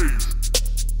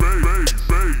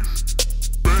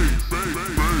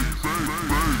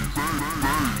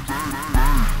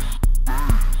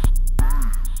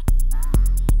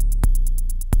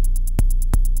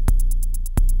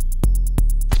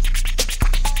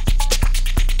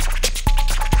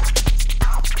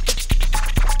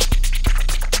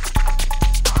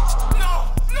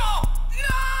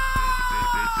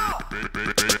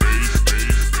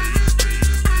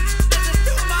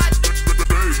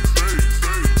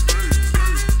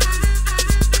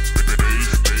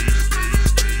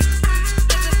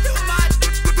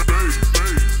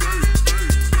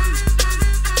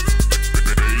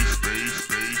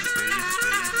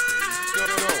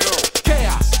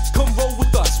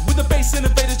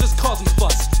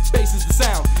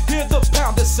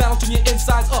 sound, turn your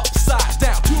insides upside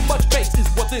down. Too much bass is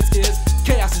what this is.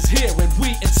 Chaos is here and we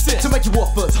insist to make you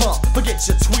woofers hump. Forget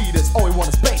your tweeters, all we want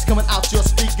is bass coming out your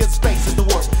speakers. Bass is the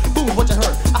word. Boom, what you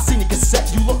heard? I seen your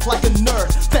cassette. You look like a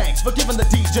nerd. Thanks for giving the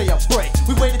DJ a break.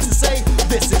 We waited to say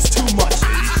this is too much.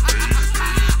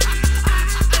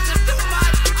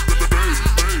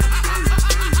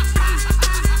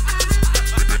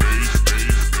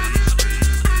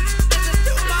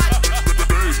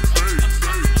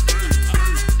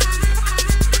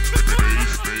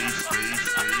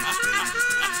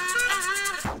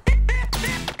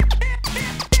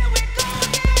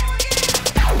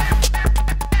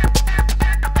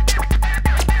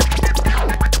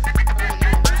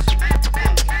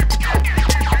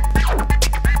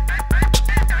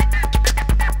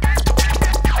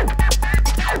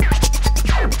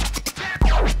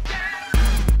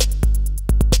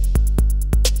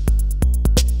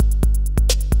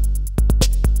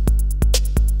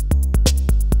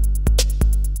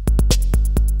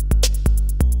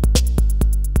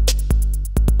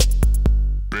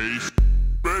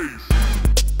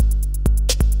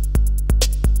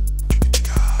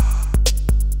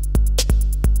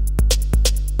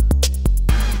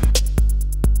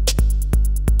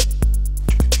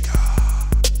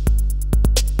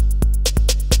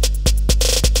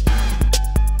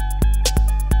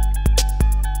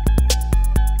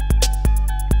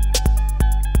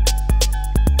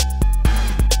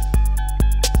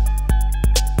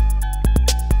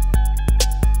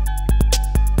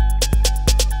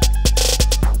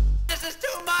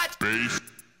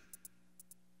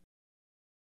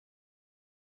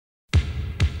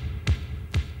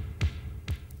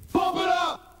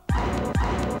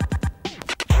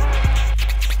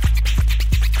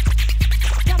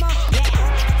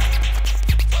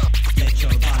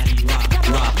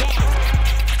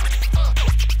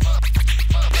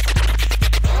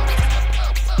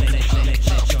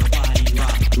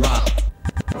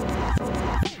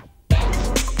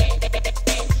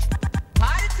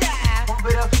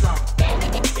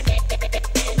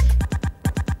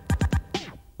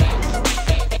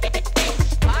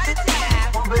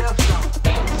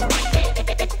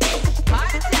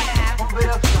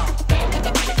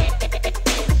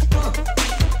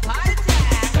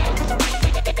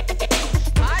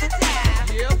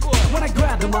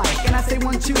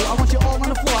 two. I want you all on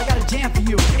the floor. I got a jam for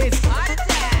you. It's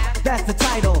that's the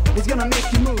title. It's gonna make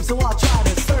you move, so I'll try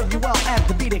to serve you well as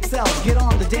the beat excels. Get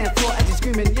on the dance floor as you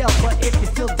scream and yell. But if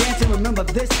you're still dancing, remember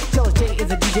this. Chilla J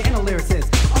is a DJ and a lyricist.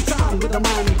 I'm time with a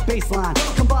Miami bass line,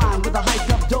 combined with a hyped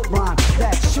up dope rhyme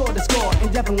that's sure to score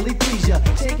and definitely please ya.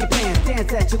 Shake your pants,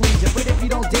 dance at your leisure. But if you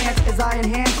don't dance as I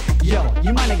enhance, yo,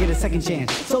 you might not get a second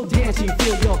chance. So dance till you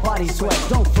feel your body sweat.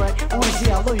 Don't fret, I wanna see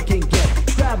how low you can get.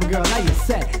 Grab a girl, now you're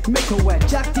set. Make her wet.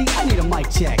 Jock D, I need a mic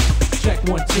check. Check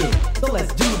 1, 2. So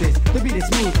let's do this. The beat is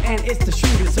smooth and it's the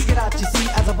shooters. So get out your seat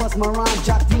as I bust my rhyme.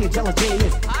 Jock D and Jello J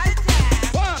is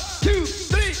 1, 2,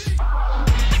 3.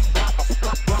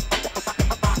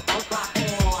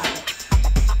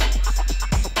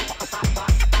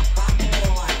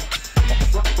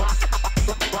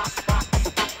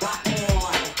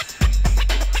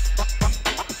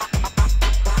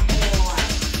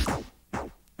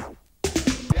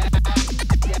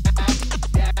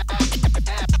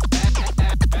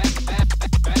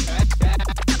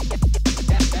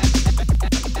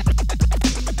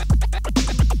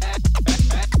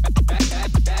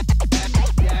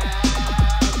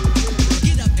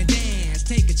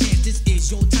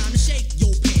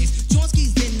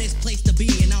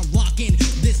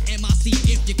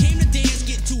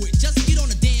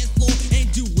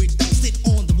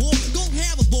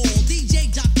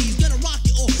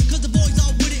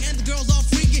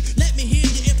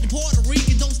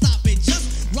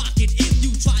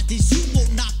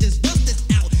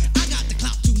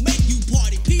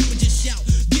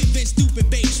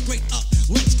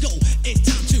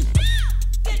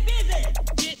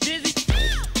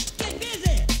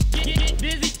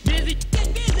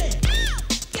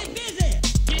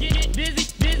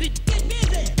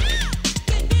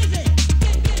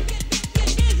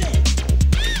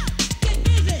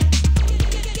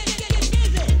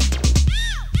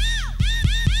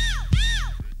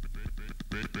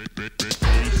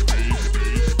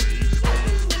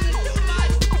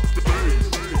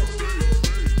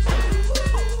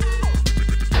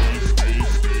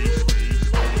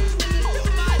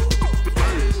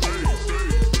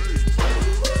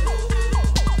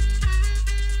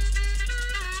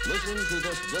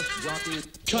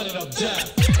 Cut it up down.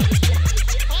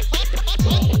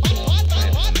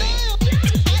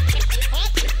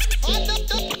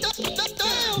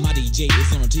 My DJ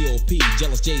is on a T.O.P.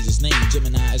 Jealous J's his name.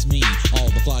 Gemini is me. All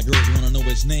the fly girls wanna know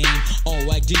his name. All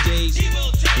whack DJs.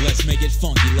 Let's make it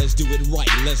funky. Let's do it right.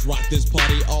 Let's rock this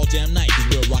party all damn night. Cause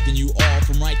we're rocking you all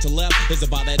from right to left. It's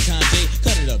about that time, Jay.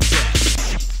 Cut it up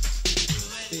down.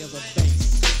 Feel the bass.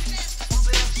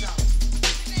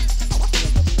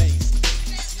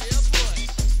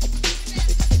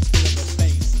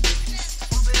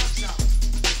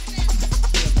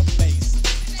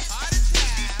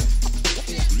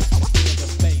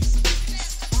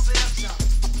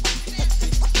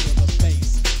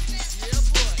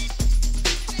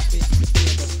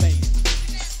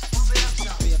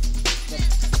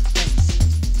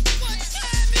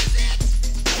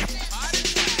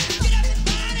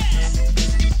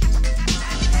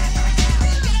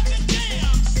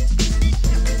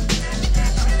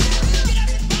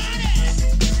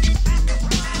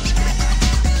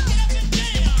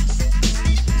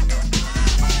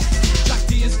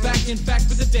 In fact,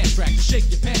 with the dance track to shake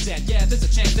your pants at. Yeah, there's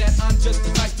a chance that I'm just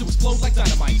the type to explode like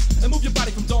dynamite and move your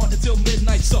body from dawn until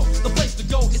midnight. So the place to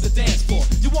go is the dance floor.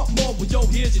 You want more? Well, yo,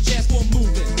 here's your chance for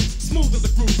moving. Smooth as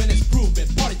a groove and it's proven.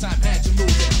 Party time had you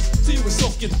moving. So you were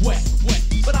soaking wet.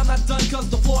 But I'm not done cause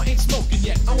the floor ain't smoking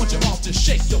yet. I want you all to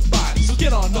shake your body. So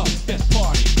get on up and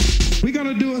party. We're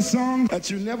gonna do a song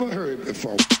that you never heard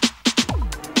before.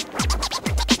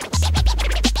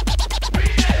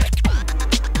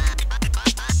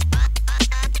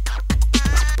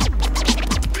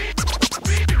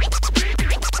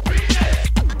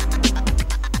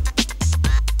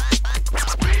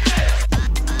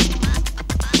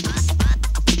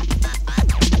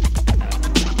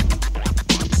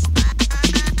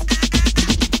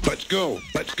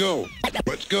 Let's go.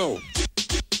 Let's go.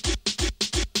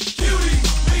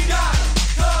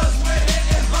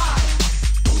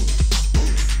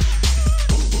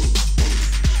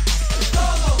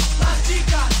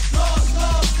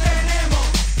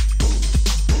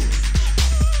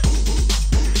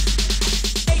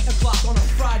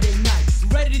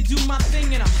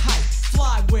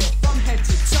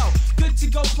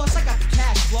 Plus I got the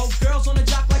cash flow. Girls on the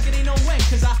jock like it ain't no way.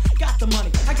 Cause I got the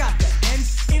money, I got the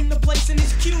ends in the place and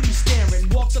this cutie staring.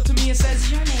 Walks up to me and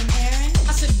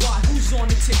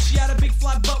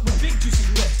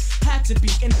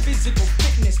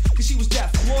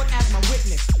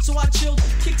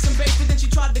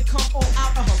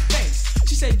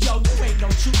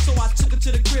troop, so I took her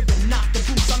to the crib and knocked the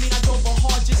boots. I mean, I drove her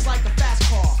hard just like a fast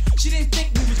car. She didn't think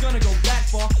we was gonna go that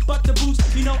far, but the boots,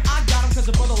 you know, I got 'em 'cause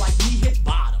a brother like me hit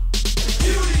bottom.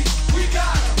 Beauty, we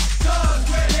got 'em, 'cause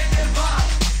we're hitting bottom.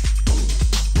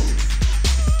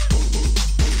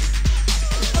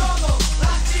 Todos,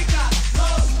 las chicas,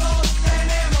 los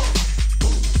tenemos.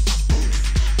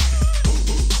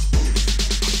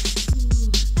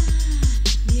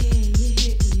 Yeah, you're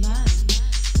hitting bottom.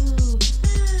 Ooh,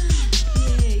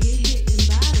 yeah, you're hitting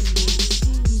bottom, baby.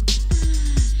 Ooh,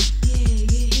 yeah,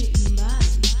 you're hitting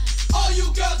bottom. All you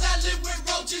girls that live with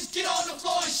roaches, get on the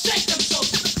floor and shake them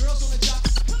shoulders. Girls on the job,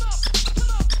 pull up,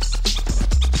 pull up.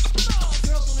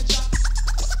 Girls on the job.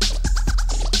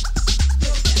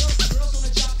 Girls on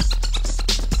the job.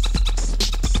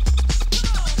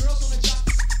 Girls on the job.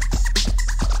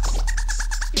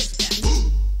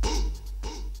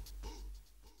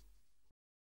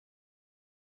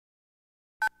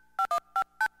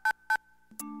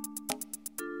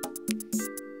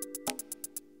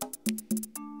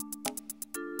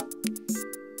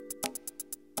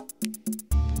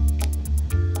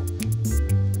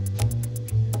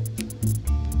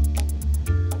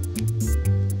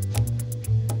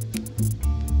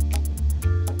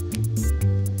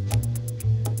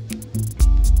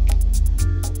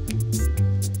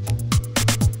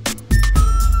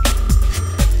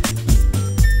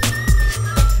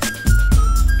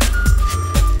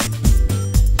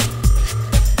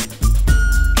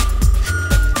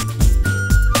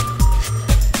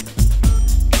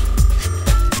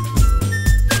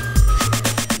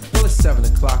 Well, it's 7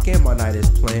 o'clock and my night is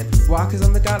planned. Why? 'Cause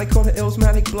I'm the guy they call the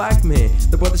illmatic black man.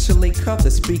 The brother should link up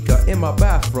the speaker in my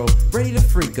bathrobe, ready to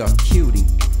freak up, cutie.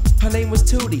 Her name was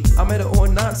Tootie. I met her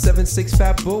on 976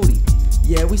 Fat Booty.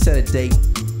 Yeah, we set a date.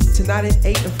 Tonight at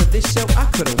 8, and for this show, I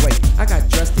couldn't wait. I got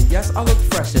dressed and yes, I look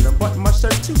fresh and unbuttoned my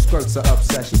shirt, 2 skirts of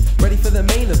obsession. Ready for the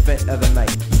main event of the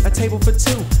night. A table for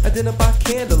 2, a dinner by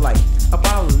candlelight, a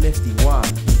bottle of nifty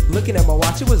wine. Looking at my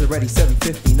watch, it was already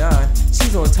 7:59.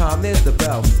 She's on time, there's the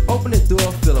bell. Open the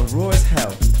door, feeling raw as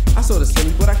hell. I saw the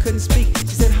silly, but I couldn't speak.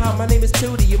 She said, hi, my name is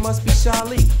Tootie, you must be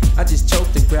Charlie. I just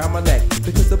choked and grabbed my neck,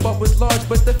 because the butt was large,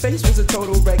 but the face was a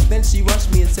total wreck. Then she rushed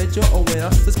me and said, you're a winner.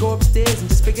 Let's go upstairs and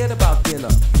just forget about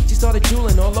dinner. She started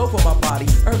drooling all over my body.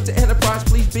 Herb to Enterprise,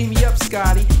 please beam me up,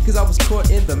 Scotty, cause I was caught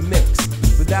in the mix.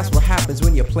 But that's what happens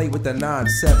when you play with the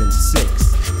 976.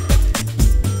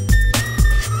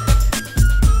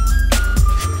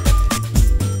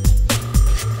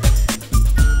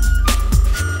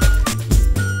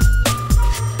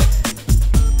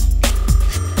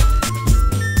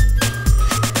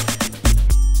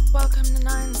 Welcome to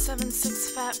 976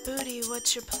 Fat Booty.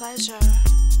 What's your pleasure?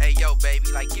 Hey yo,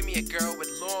 baby, like give me a girl with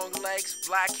long legs,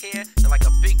 black hair, and like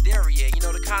a big derriere. You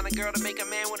know, the kind of girl to make a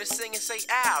man wanna sing and say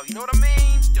ow, you know what I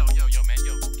mean? Yo, man,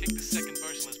 kick the second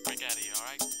verse and let's break out of here,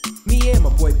 alright? Me and my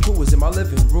boy Pooh was in my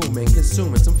living room and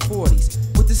consuming some 40s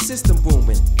with the system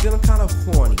booming, feeling kind of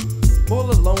horny. All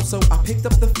alone, so I picked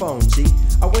up the phone, G.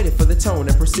 I waited for the tone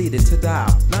and proceeded to dial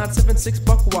 976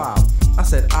 Buck Wild. I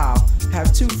said I'll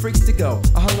have 2 freaks to go.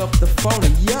 I hung up the phone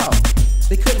and yo,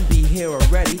 they couldn't be here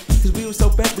already, cause we were so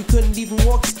bent we couldn't even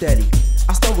walk steady.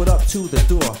 I stumbled up to the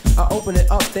door, I opened it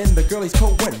up, then the girlie's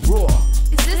coat went raw.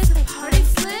 Is this the party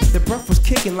flick? The breath was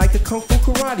kicking like a kung fu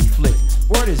karate flick.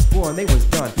 Word is born, they was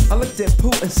done. I looked at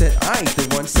Pooh and said, I ain't the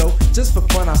one. So, just for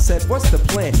fun, I said, what's the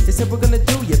plan? They said, we're gonna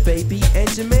do you, baby, and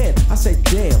your man. I said,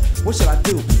 damn, what should I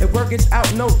do? If word gets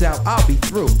out, no doubt, I'll be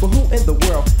through. But who in the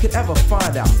world could ever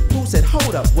find out? Pooh said,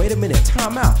 hold up, wait a minute,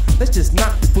 time out. Let's just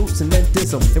knock the boots and then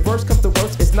diss them. If words come to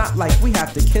words, it's not like we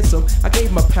have to kiss them. I gave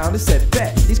him a pound and said,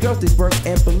 bet. These girls did work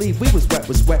and believe we was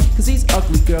wet. Cause these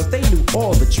ugly girls, they knew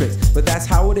all the tricks. But that's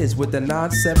how it is with the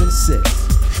 976.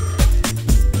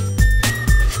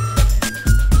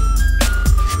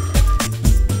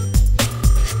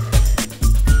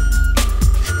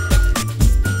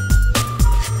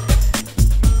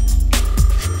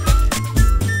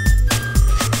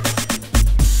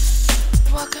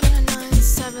 Welcome to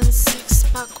 976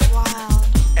 Buck Wild.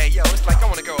 Hey yo, it's like I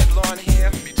want a girl with blonde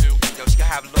hair. Me too. Yo, she gotta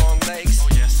have long legs. Oh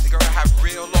yes. The girl gotta have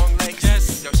real long legs.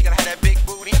 Yes. Yo, she gotta have that big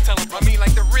booty. Tell her, I mean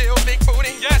like the real big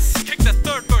booty. Yes, kick the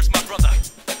third verse, my brother.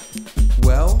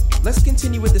 Well, let's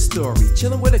continue with the story.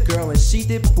 Chilling with a girl and she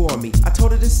did bore me. I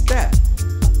told her to step,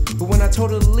 but when I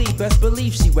told her to leave, best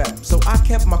believe she wept. So I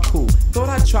kept my cool, thought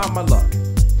I'd try my luck.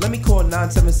 Let me call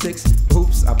 976.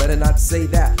 Oops, I better not say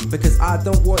that, because I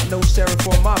don't want no sheriff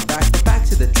on my back. But back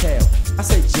to the tale. I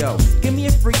said, Joe, give me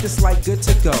a freak that's like good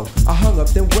to go. I hung up,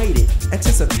 then waited,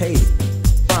 anticipated.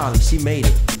 Finally, she made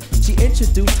it. She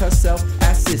introduced herself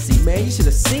as Sissy. Man, you should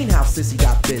have seen how Sissy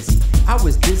got busy. I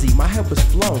was dizzy, my head was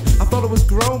blown. I thought it was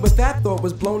grown, but that thought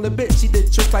was blown a bit. She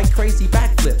did tricks like crazy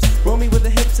backflips, rolled me with the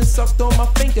hips and sucked on my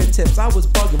fingertips. I was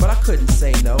bugging, but I couldn't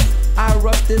say no. I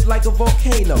erupted like a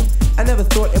volcano. I never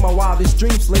thought in my wildest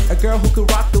dreams slick a girl who could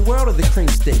rock the world of the cream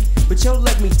stick. But yo,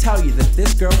 let me tell you that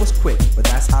this girl was quick. But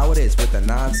that's how it is with the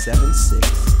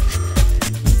 976.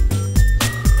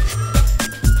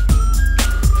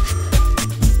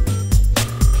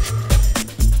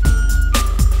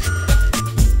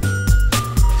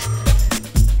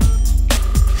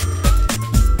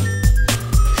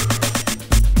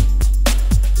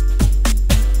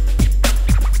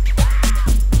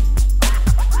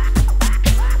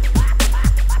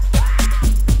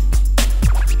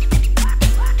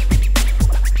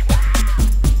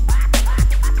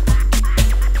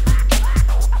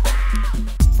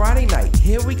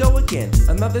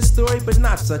 Another story, but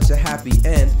not such a happy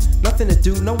end. Nothing to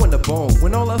do, no one to bone.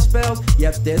 When all else fails,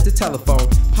 yep, there's the telephone.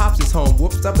 Pops is home,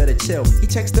 whoops, I better chill. He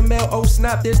checks the mail, oh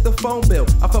snap, there's the phone bill.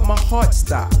 I felt my heart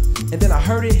stop, and then I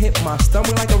heard it hit my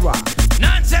stomach like a rock.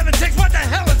 976, what the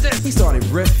hell is this? He started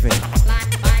riffing.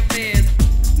 Like this.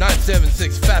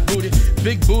 976, fat booty,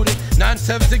 big booty,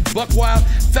 976, buck wild,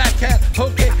 fat cat,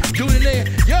 okay, duty there.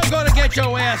 You're gonna get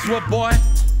your ass whooped, boy.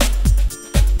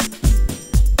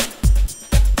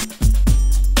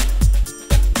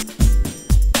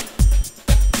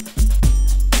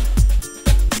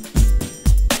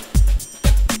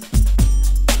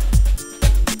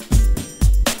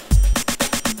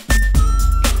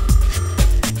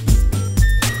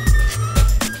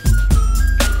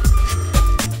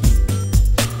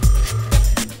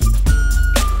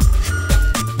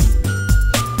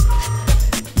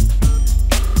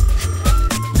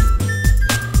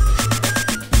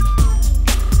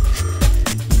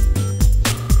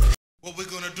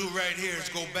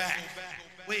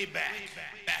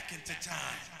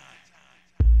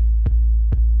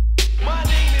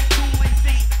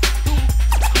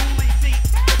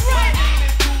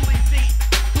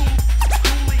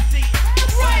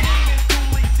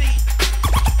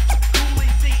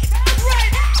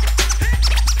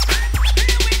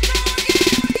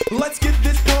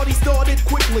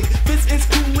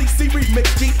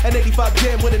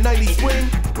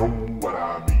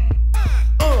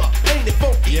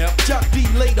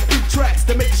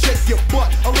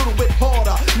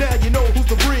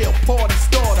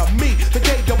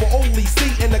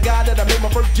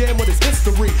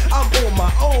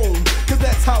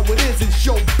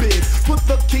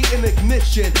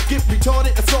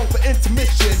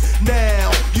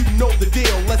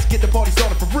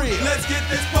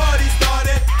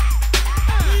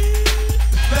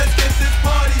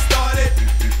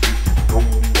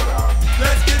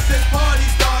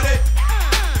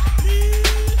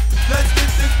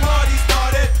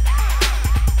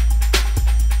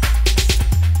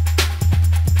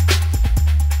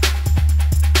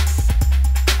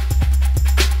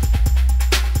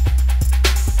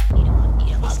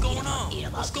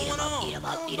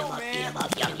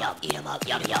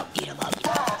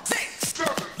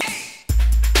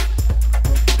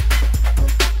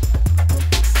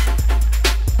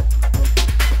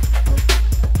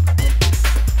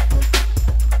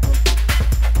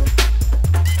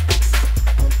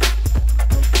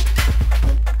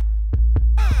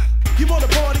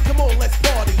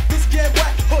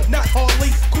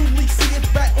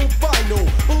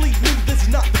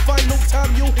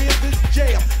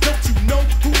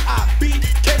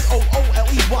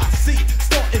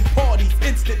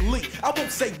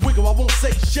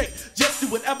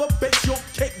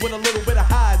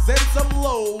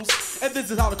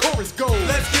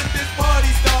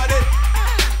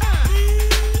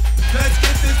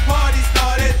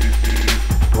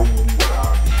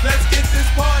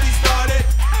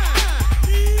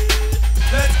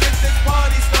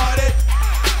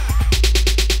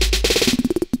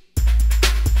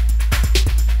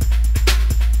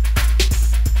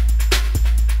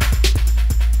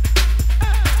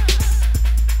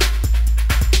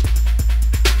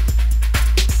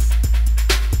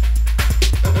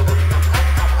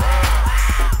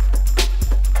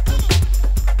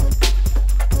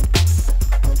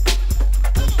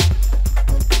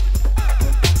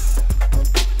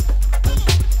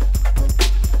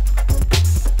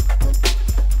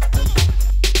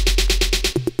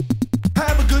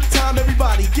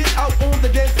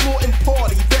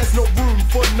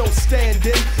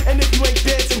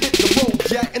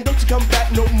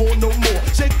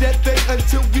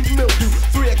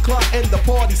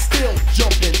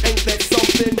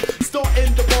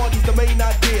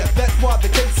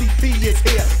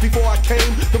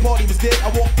 The party did. I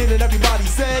walked in and everybody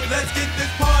said, let's get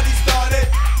this party started.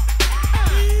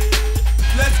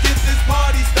 Let's get this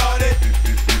party started.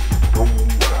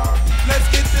 Let's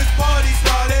get this party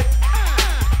started.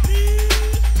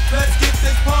 Let's get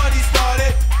this party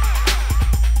started.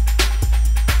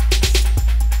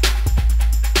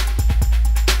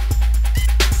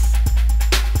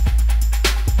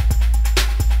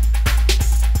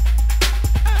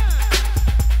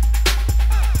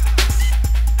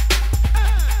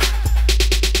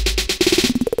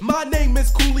 My name is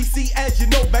Cooley C, as you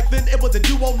know. Back then it was a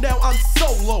duo, now I'm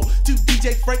solo. To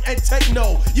DJ Frank and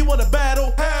Techno. You wanna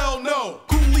battle? Hell no.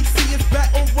 Cooley C is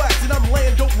back on wax, and I'm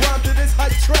laying dope rhyme to this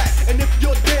hype track. And if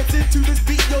you're dancing to this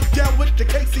beat, you're down with the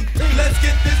KCP. Let's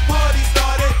get this party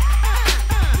started.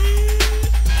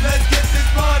 Let's get this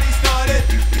party started.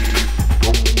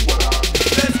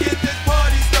 Let's get this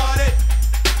party started.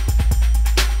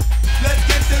 Let's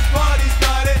get this party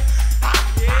started.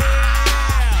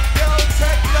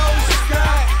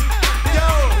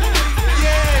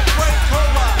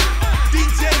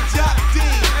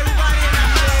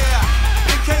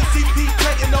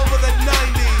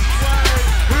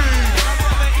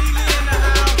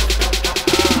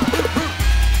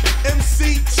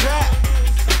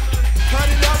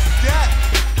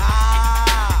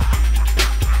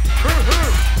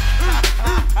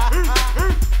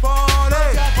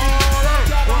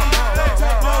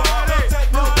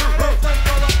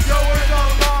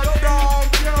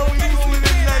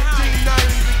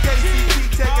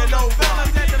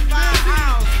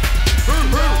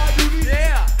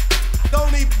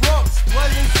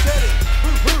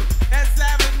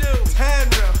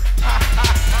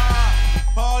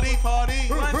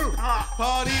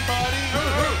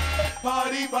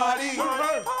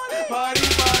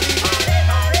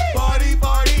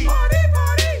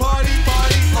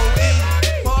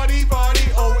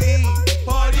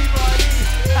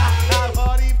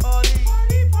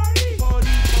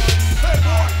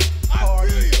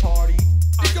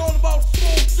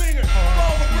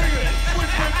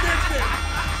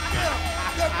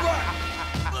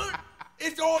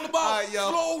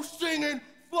 Slow singing,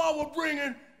 flower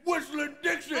bringing, whistling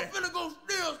Dixie. I'm finna go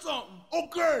steal something.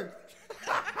 Okay.